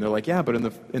doing. And they're like, yeah, but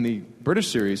in the British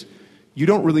series, you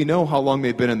don't really know how long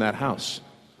they've been in that house.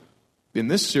 In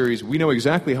this series, we know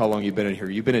exactly how long you've been in here.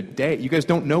 You've been a day. You guys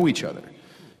don't know each other.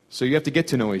 So you have to get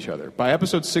to know each other. By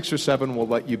episode 6 or 7, we'll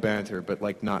let you banter, but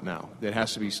like not now. It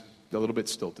has to be a little bit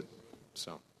stilted.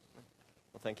 So.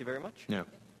 Well, thank you very much. Yeah.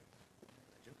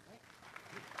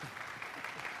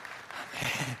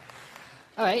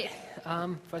 All right,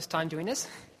 first time doing this.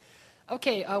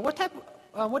 Okay,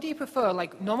 what do you prefer,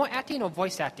 like normal acting or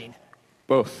voice acting?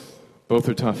 Both. Both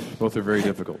are tough. Both are very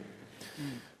difficult.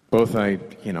 Both I,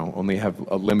 only have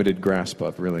a limited grasp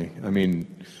of, really. I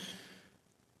mean,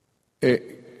 there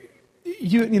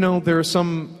are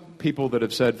some people that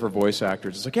have said for voice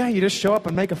actors, it's like, yeah, you just show up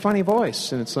and make a funny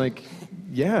voice. And it's like,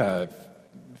 yeah, if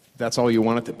that's all you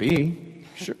want it to be,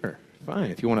 sure,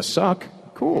 fine. If you want to suck,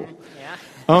 cool.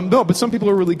 No, but some people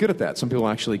are really good at that. Some people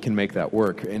actually can make that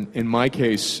work. In my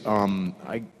case, if you're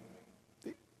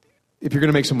going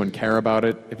to make someone care about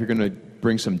it, if you're going to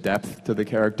bring some depth to the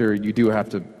character, you do have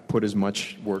to put as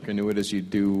much work into it as you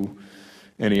do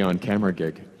any on-camera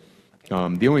gig.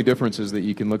 The only difference is that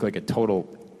you can look like a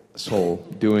total asshole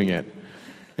doing it,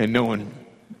 and no one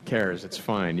cares. It's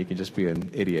fine. You can just be an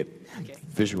idiot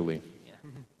visually.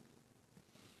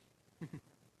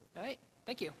 All right.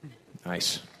 Thank you.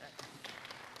 Nice.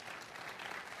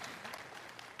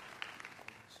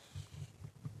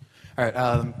 All right. Can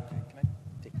I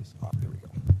take this off? There we go.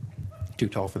 Too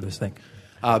tall for this thing.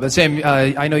 But Sam,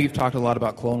 I know you've talked a lot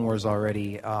about Clone Wars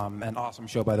already. An awesome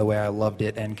show, by the way. I loved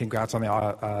it, and congrats on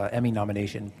the Emmy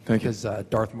nomination. Thank you. Because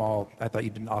Darth Maul, I thought you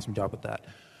did an awesome job with that.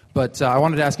 But I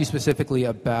wanted to ask you specifically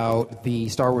about the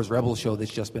Star Wars Rebels show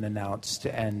that's just been announced.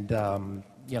 And,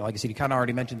 like I said, you kind of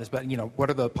already mentioned this, but,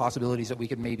 what are the possibilities that we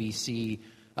could maybe see,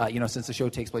 since the show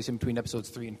takes place in between episodes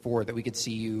 3 and 4, that we could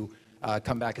see you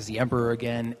come back as the Emperor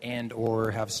again, and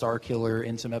or have Starkiller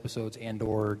in some episodes, and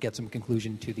or get some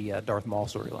conclusion to the Darth Maul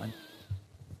storyline?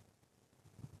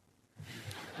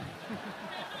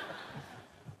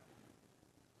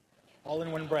 All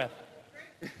in one breath.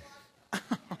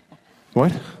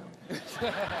 What?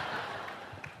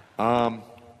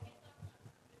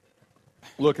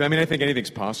 Look, I mean, I think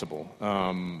anything's possible.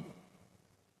 I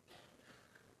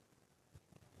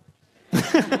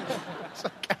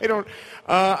don't.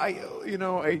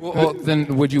 Well,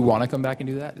 then would you want to come back and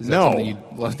do that? Is that No. something you'd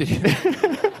love to do?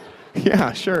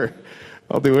 Yeah, sure,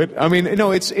 I'll do it. I mean,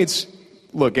 no, it's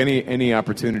look, any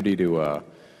opportunity to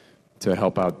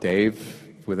help out Dave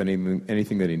with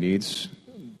anything that he needs,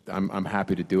 I'm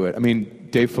happy to do it. I mean,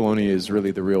 Dave Filoni is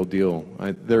really the real deal.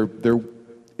 There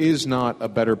is not a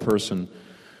better person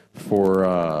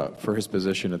for his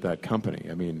position at that company.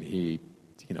 I mean, he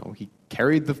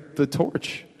carried the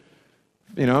torch.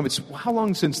 It's how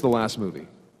long since the last movie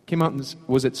came out?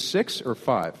 Was it 6 or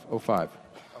 5? 05.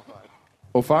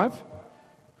 05?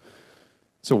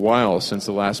 It's a while since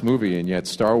the last movie, and yet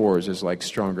Star Wars is like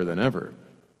stronger than ever.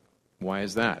 Why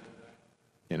is that?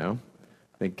 I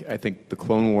think the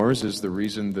Clone Wars is the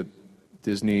reason that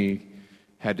Disney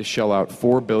had to shell out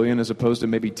 $4 billion as opposed to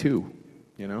maybe $2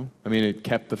 billion. I mean, it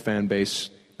kept the fan base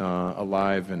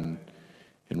alive and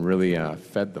really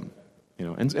fed them.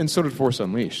 And so did Force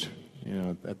Unleashed.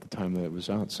 At the time that it was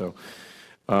out. So,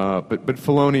 but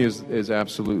Filoni is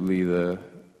absolutely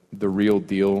the real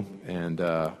deal. And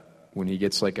when he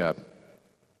gets like a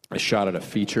shot at a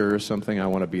feature or something, I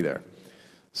want to be there.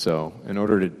 So, in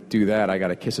order to do that, I got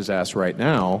to kiss his ass right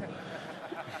now.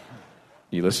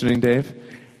 You listening, Dave?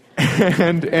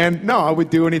 and no, I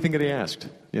would do anything that he asked.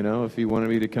 If he wanted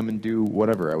me to come and do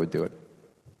whatever, I would do it.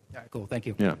 All right, cool. Thank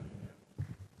you. Yeah.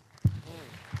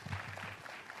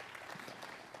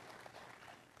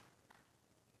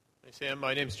 Sam,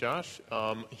 my name's Josh.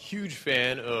 A huge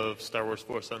fan of Star Wars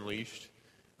Force Unleashed.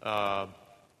 My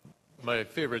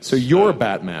favorite. So you're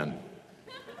Batman.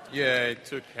 Yeah, I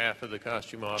took half of the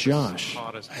costume off. Josh. It's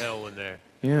hot as hell in there.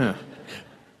 Yeah.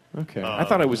 Okay. I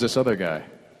thought it was this other guy.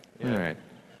 Yeah. All right.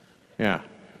 Yeah.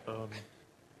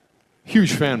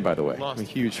 Huge fan, by the way. Lost. I'm a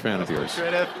huge fan of yours.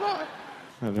 Straight up.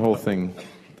 The whole thing,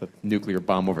 the nuclear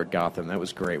bomb over Gotham, that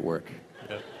was great work.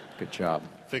 Yep. Good job.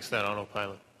 Fix that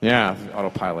autopilot. Yeah,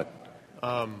 autopilot.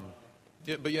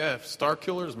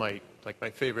 Starkiller is my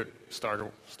favorite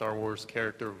Star Wars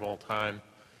character of all time.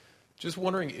 Just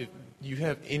wondering if you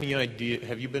have any idea.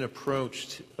 Have you been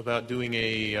approached about doing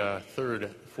a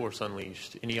third Force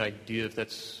Unleashed? Any idea if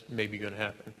that's maybe going to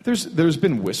happen? There's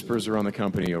been whispers around the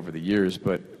company over the years,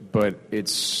 but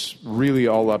it's really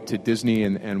all up to Disney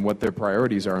and what their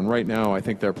priorities are. And right now, I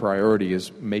think their priority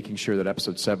is making sure that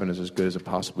Episode 7 is as good as it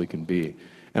possibly can be.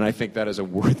 And I think that is a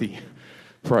worthy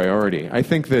priority. I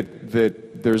think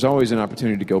that there's always an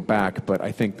opportunity to go back, but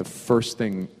I think the first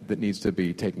thing that needs to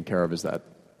be taken care of is that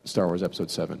Star Wars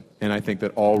Episode 7. And I think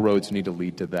that all roads need to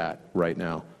lead to that right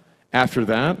now. After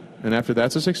that, and after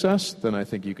that's a success, then I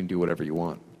think you can do whatever you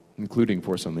want, including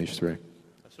Force Unleashed 3. I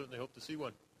certainly hope to see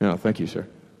one. Yeah, thank you, sir.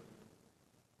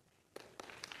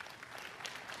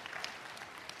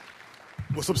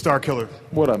 What's up, Starkiller?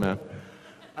 What up, man?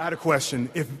 I had a question.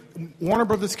 If Warner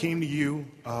Brothers came to you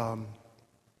to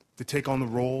take on the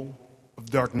role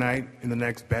of Dark Knight in the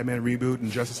next Batman reboot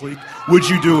in Justice League, would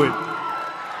you do it?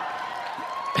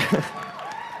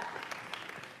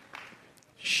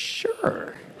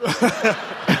 Sure.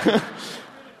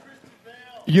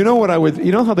 You know what I would?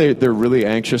 You know how they're really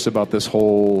anxious about this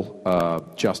whole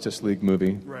Justice League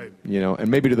movie, Right. You know, and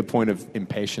maybe to the point of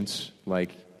impatience.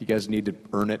 Like you guys need to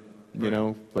earn it, you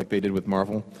know, like they did with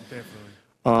Marvel.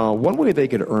 Definitely. One way they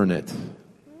could earn it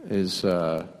is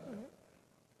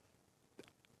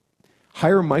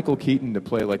hire Michael Keaton to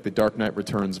play like the Dark Knight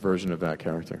Returns version of that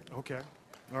character. Okay.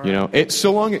 All right. You know,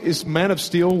 so long as Man of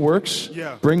Steel works,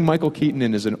 Yeah. bring Michael Keaton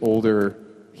in as an older.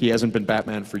 He hasn't been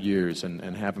Batman for years, and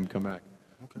have him come back.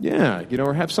 Yeah, you know,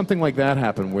 or have something like that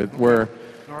happen where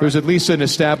there's at least an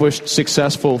established,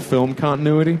 successful film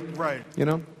continuity. Right. You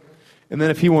know? And then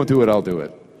if he won't do it, I'll do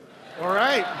it. All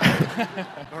right.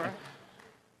 All right.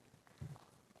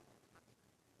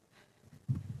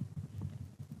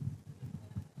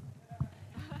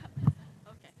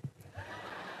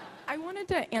 I wanted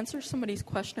to answer somebody's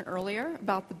question earlier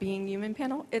about the Being Human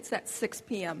panel. It's at 6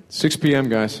 p.m. 6 p.m.,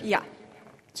 guys. Yeah.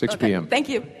 6 Okay. p.m. Thank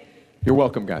you. You're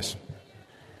welcome, guys.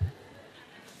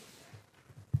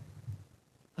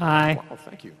 Hi. Wow,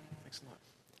 thank you. Thanks a lot.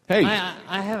 Hey.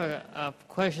 I have a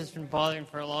question that's been bothering me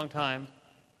for a long time.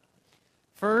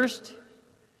 First,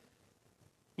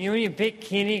 you know when your big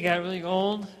kidney got really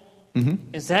old?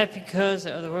 Mm-hmm. Is that because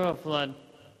of the werewolf flood?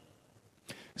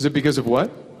 Is it because of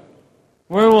what?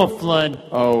 Werewolf flood.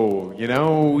 Oh, you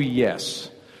know, yes.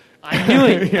 I knew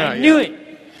it. Yeah, I knew yeah.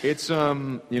 it. It's,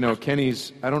 you know,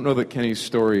 I don't know that Kenny's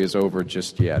story is over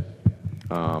just yet.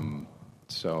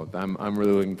 So I'm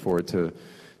really looking forward to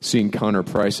seeing Connor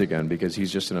Price again because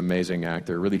he's just an amazing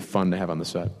actor. Really fun to have on the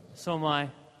set. So am I.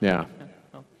 Yeah.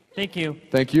 Thank you.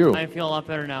 Thank you. I feel a lot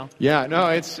better now. Yeah, no,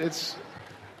 it's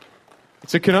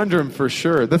a conundrum for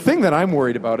sure. The thing that I'm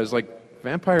worried about is like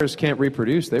vampires can't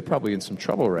reproduce. They're probably in some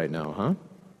trouble right now, huh?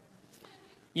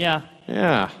 Yeah.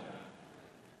 Yeah.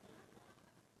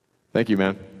 Thank you,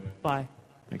 man. Bye.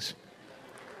 Thanks.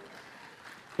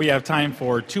 We have time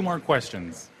for 2 more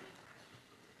questions.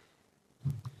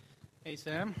 Hey,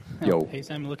 Sam. Yo. Hey,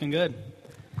 Sam, you're looking good.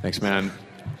 Thanks, man.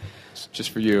 It's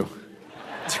just for you.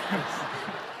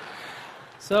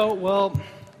 So, well,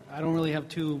 I don't really have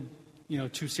too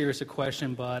serious a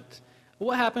question, but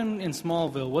what happened in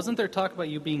Smallville? Wasn't there talk about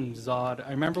you being Zod?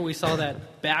 I remember we saw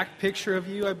that back picture of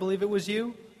you, I believe it was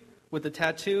you, with the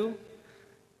tattoo.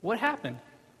 What happened?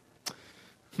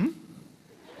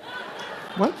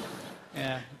 What?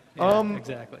 Yeah,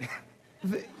 exactly.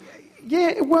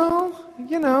 Yeah, well,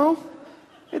 you know,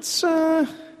 it's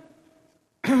no,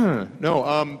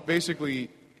 basically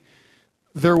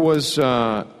there was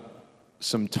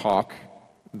some talk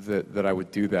that I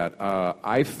would do that.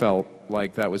 I felt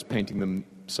like that was painting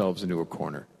themselves into a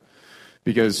corner.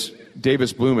 Because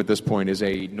Davis Bloom at this point is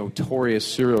a notorious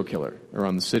serial killer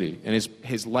around the city, and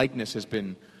his likeness has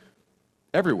been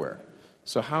everywhere.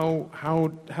 So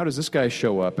how does this guy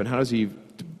show up, and how does he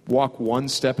walk one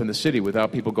step in the city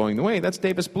without people going, "Wait, that's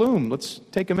Davis Bloom. Let's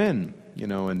take him in," you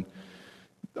know, and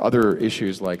other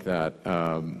issues like that.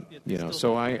 You know,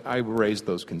 so I raised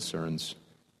those concerns.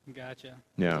 Gotcha.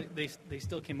 Yeah. They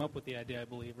still came up with the idea, I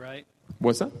believe, right?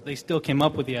 What's that? They still came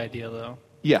up with the idea, though.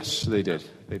 Yes, they did.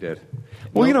 They did.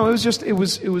 Well, you know,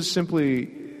 it was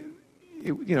simply,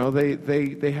 you know,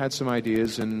 they had some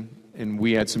ideas and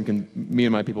we had me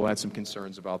and my people had some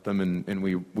concerns about them and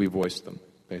we voiced them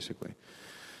basically.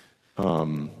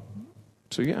 So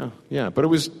yeah, but it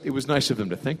was nice of them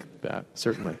to think that,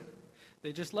 certainly.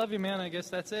 They just love you, man. I guess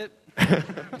that's it.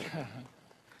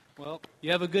 Well,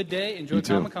 you have a good day. Enjoy You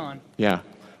too. Comic-Con. Yeah,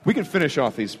 we can finish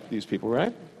off these people,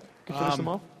 right? Can finish them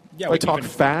off. Yeah, I we can talk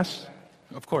finish- fast.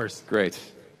 Of course. Great.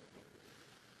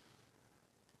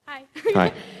 Hi.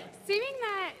 Hi. Seeming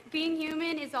that Being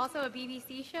Human is also a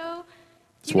BBC show,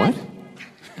 It's what?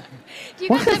 do you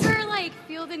guys ever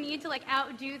feel the need to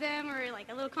outdo them or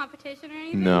a little competition or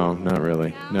anything? No, not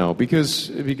really. No, because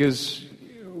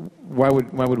why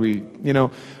would we? You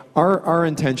know, our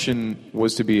intention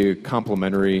was to be a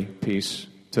complementary piece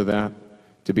to that,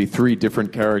 to be 3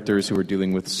 different characters who are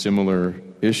dealing with similar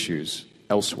issues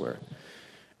elsewhere.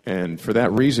 And for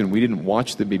that reason, we didn't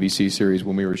watch the BBC series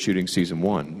when we were shooting season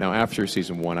 1. Now, after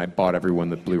season 1, I bought everyone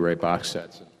the Blu-ray box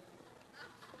sets.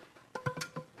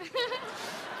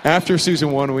 After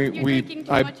season 1, You're drinking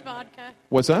too much vodka.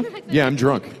 What's that? Yeah, I'm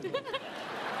drunk.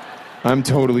 I'm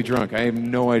totally drunk. I have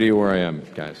no idea where I am,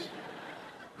 guys.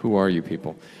 Who are you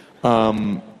people?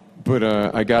 But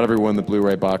I got everyone the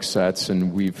Blu-ray box sets,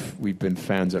 and we've been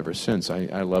fans ever since.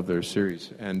 I love their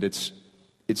series, and it's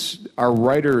our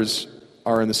writers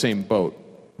are in the same boat.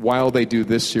 While they do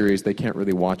this series, they can't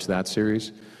really watch that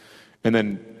series. And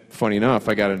then, funny enough,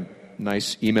 I got a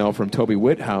nice email from Toby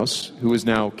Whithouse, who is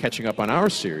now catching up on our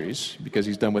series because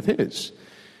he's done with his,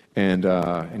 and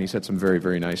he said some very,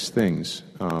 very nice things.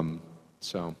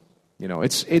 So,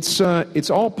 it's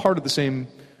all part of the same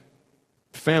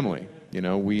family.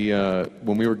 When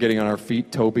we were getting on our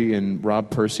feet, Toby and Rob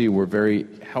Percy were very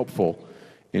helpful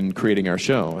in creating our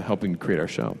show, helping create our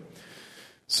show.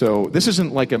 So this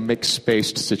isn't like a Mick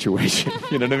Spaced situation.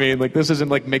 You know what I mean? Like, this isn't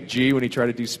like Mick G when he tried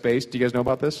to do Spaced. Do you guys know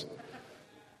about this?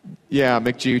 Yeah,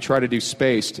 Mick G tried to do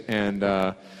Spaced, and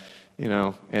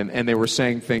and they were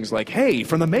saying things like, "Hey,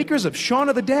 from the makers of Shaun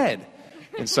of the Dead,"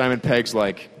 and Simon Pegg's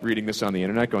like reading this on the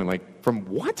internet, going like, "From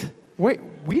what? Wait,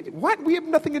 what? We have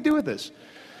nothing to do with this."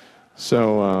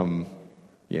 So,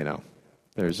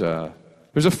 there's a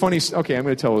funny. Okay, I'm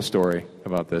going to tell a story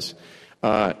about this.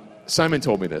 Simon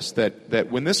told me this,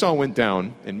 that when this all went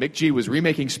down and Mick G was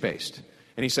remaking Spaced,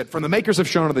 and he said, "From the makers of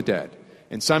Shaun of the Dead,"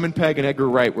 and Simon Pegg and Edgar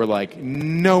Wright were like,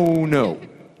 no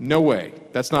way,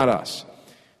 that's not us.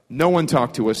 No one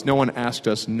talked to us, no one asked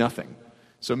us, nothing.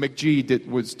 So Mick G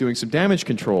was doing some damage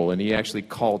control, and he actually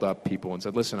called up people and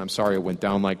said, "Listen, I'm sorry it went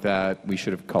down like that, we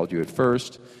should have called you at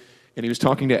first." And he was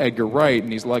talking to Edgar Wright, and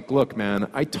he's like, "Look, man,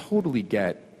 I totally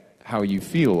get how you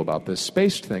feel about this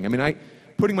Spaced thing. I mean,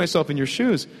 putting myself in your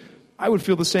shoes, I would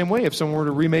feel the same way if someone were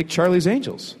to remake Charlie's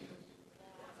Angels."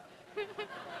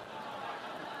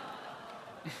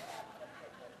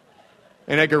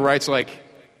 And Edgar Wright's like,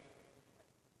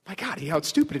 "My God, he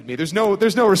out-stupided me. There's no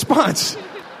response.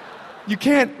 You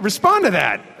can't respond to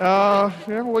that.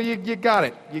 Well, you got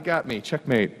it. You got me.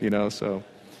 Checkmate, so,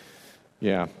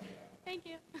 yeah." Thank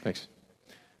you. Thanks.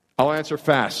 I'll answer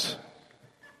fast.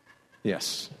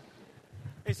 Yes.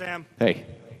 Hey, Sam. Hey.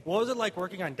 What was it like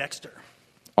working on Dexter?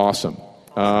 Awesome.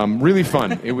 Really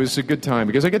fun. It was a good time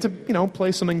because I get to,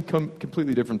 play something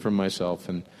completely different from myself.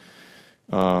 And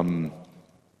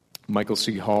Michael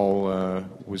C. Hall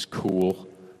was cool.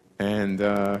 And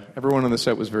everyone on the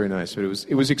set was very nice. But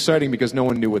it was exciting because no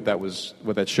one knew what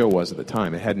that show was at the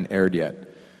time. It hadn't aired yet.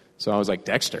 So I was like,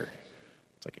 Dexter.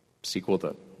 It's like a sequel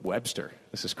to Webster.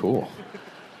 This is cool.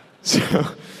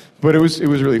 But it was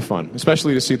really fun,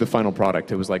 especially to see the final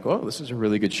product. It was like, oh, this is a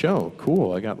really good show.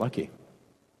 Cool, I got lucky.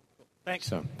 Thanks.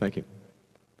 So, thank you.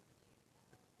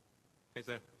 Hey,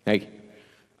 Sam. Hey.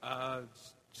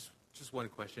 Just one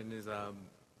question is,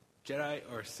 Jedi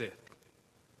or Sith?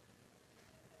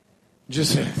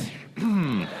 Just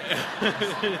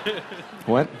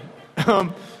what?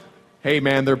 Hey,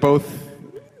 man, they're both.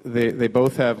 They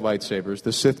both have lightsabers.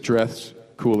 The Sith dress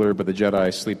cooler, but the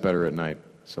Jedi sleep better at night.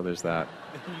 So there's that.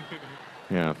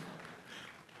 Yeah.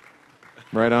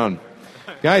 Right on.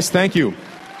 Guys, thank you.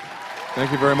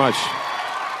 Thank you very much.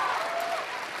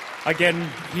 Again,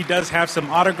 he does have some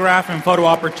autograph and photo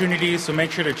opportunities, so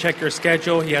make sure to check your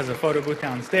schedule. He has a photo booth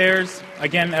downstairs.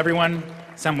 Again, everyone,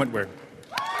 Sam Witwer.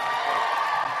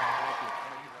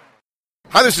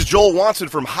 Hi, this is Joel Watson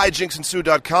from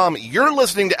HijinksEnSue.com. You're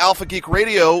listening to Alpha Geek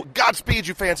Radio. Godspeed,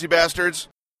 you fancy bastards.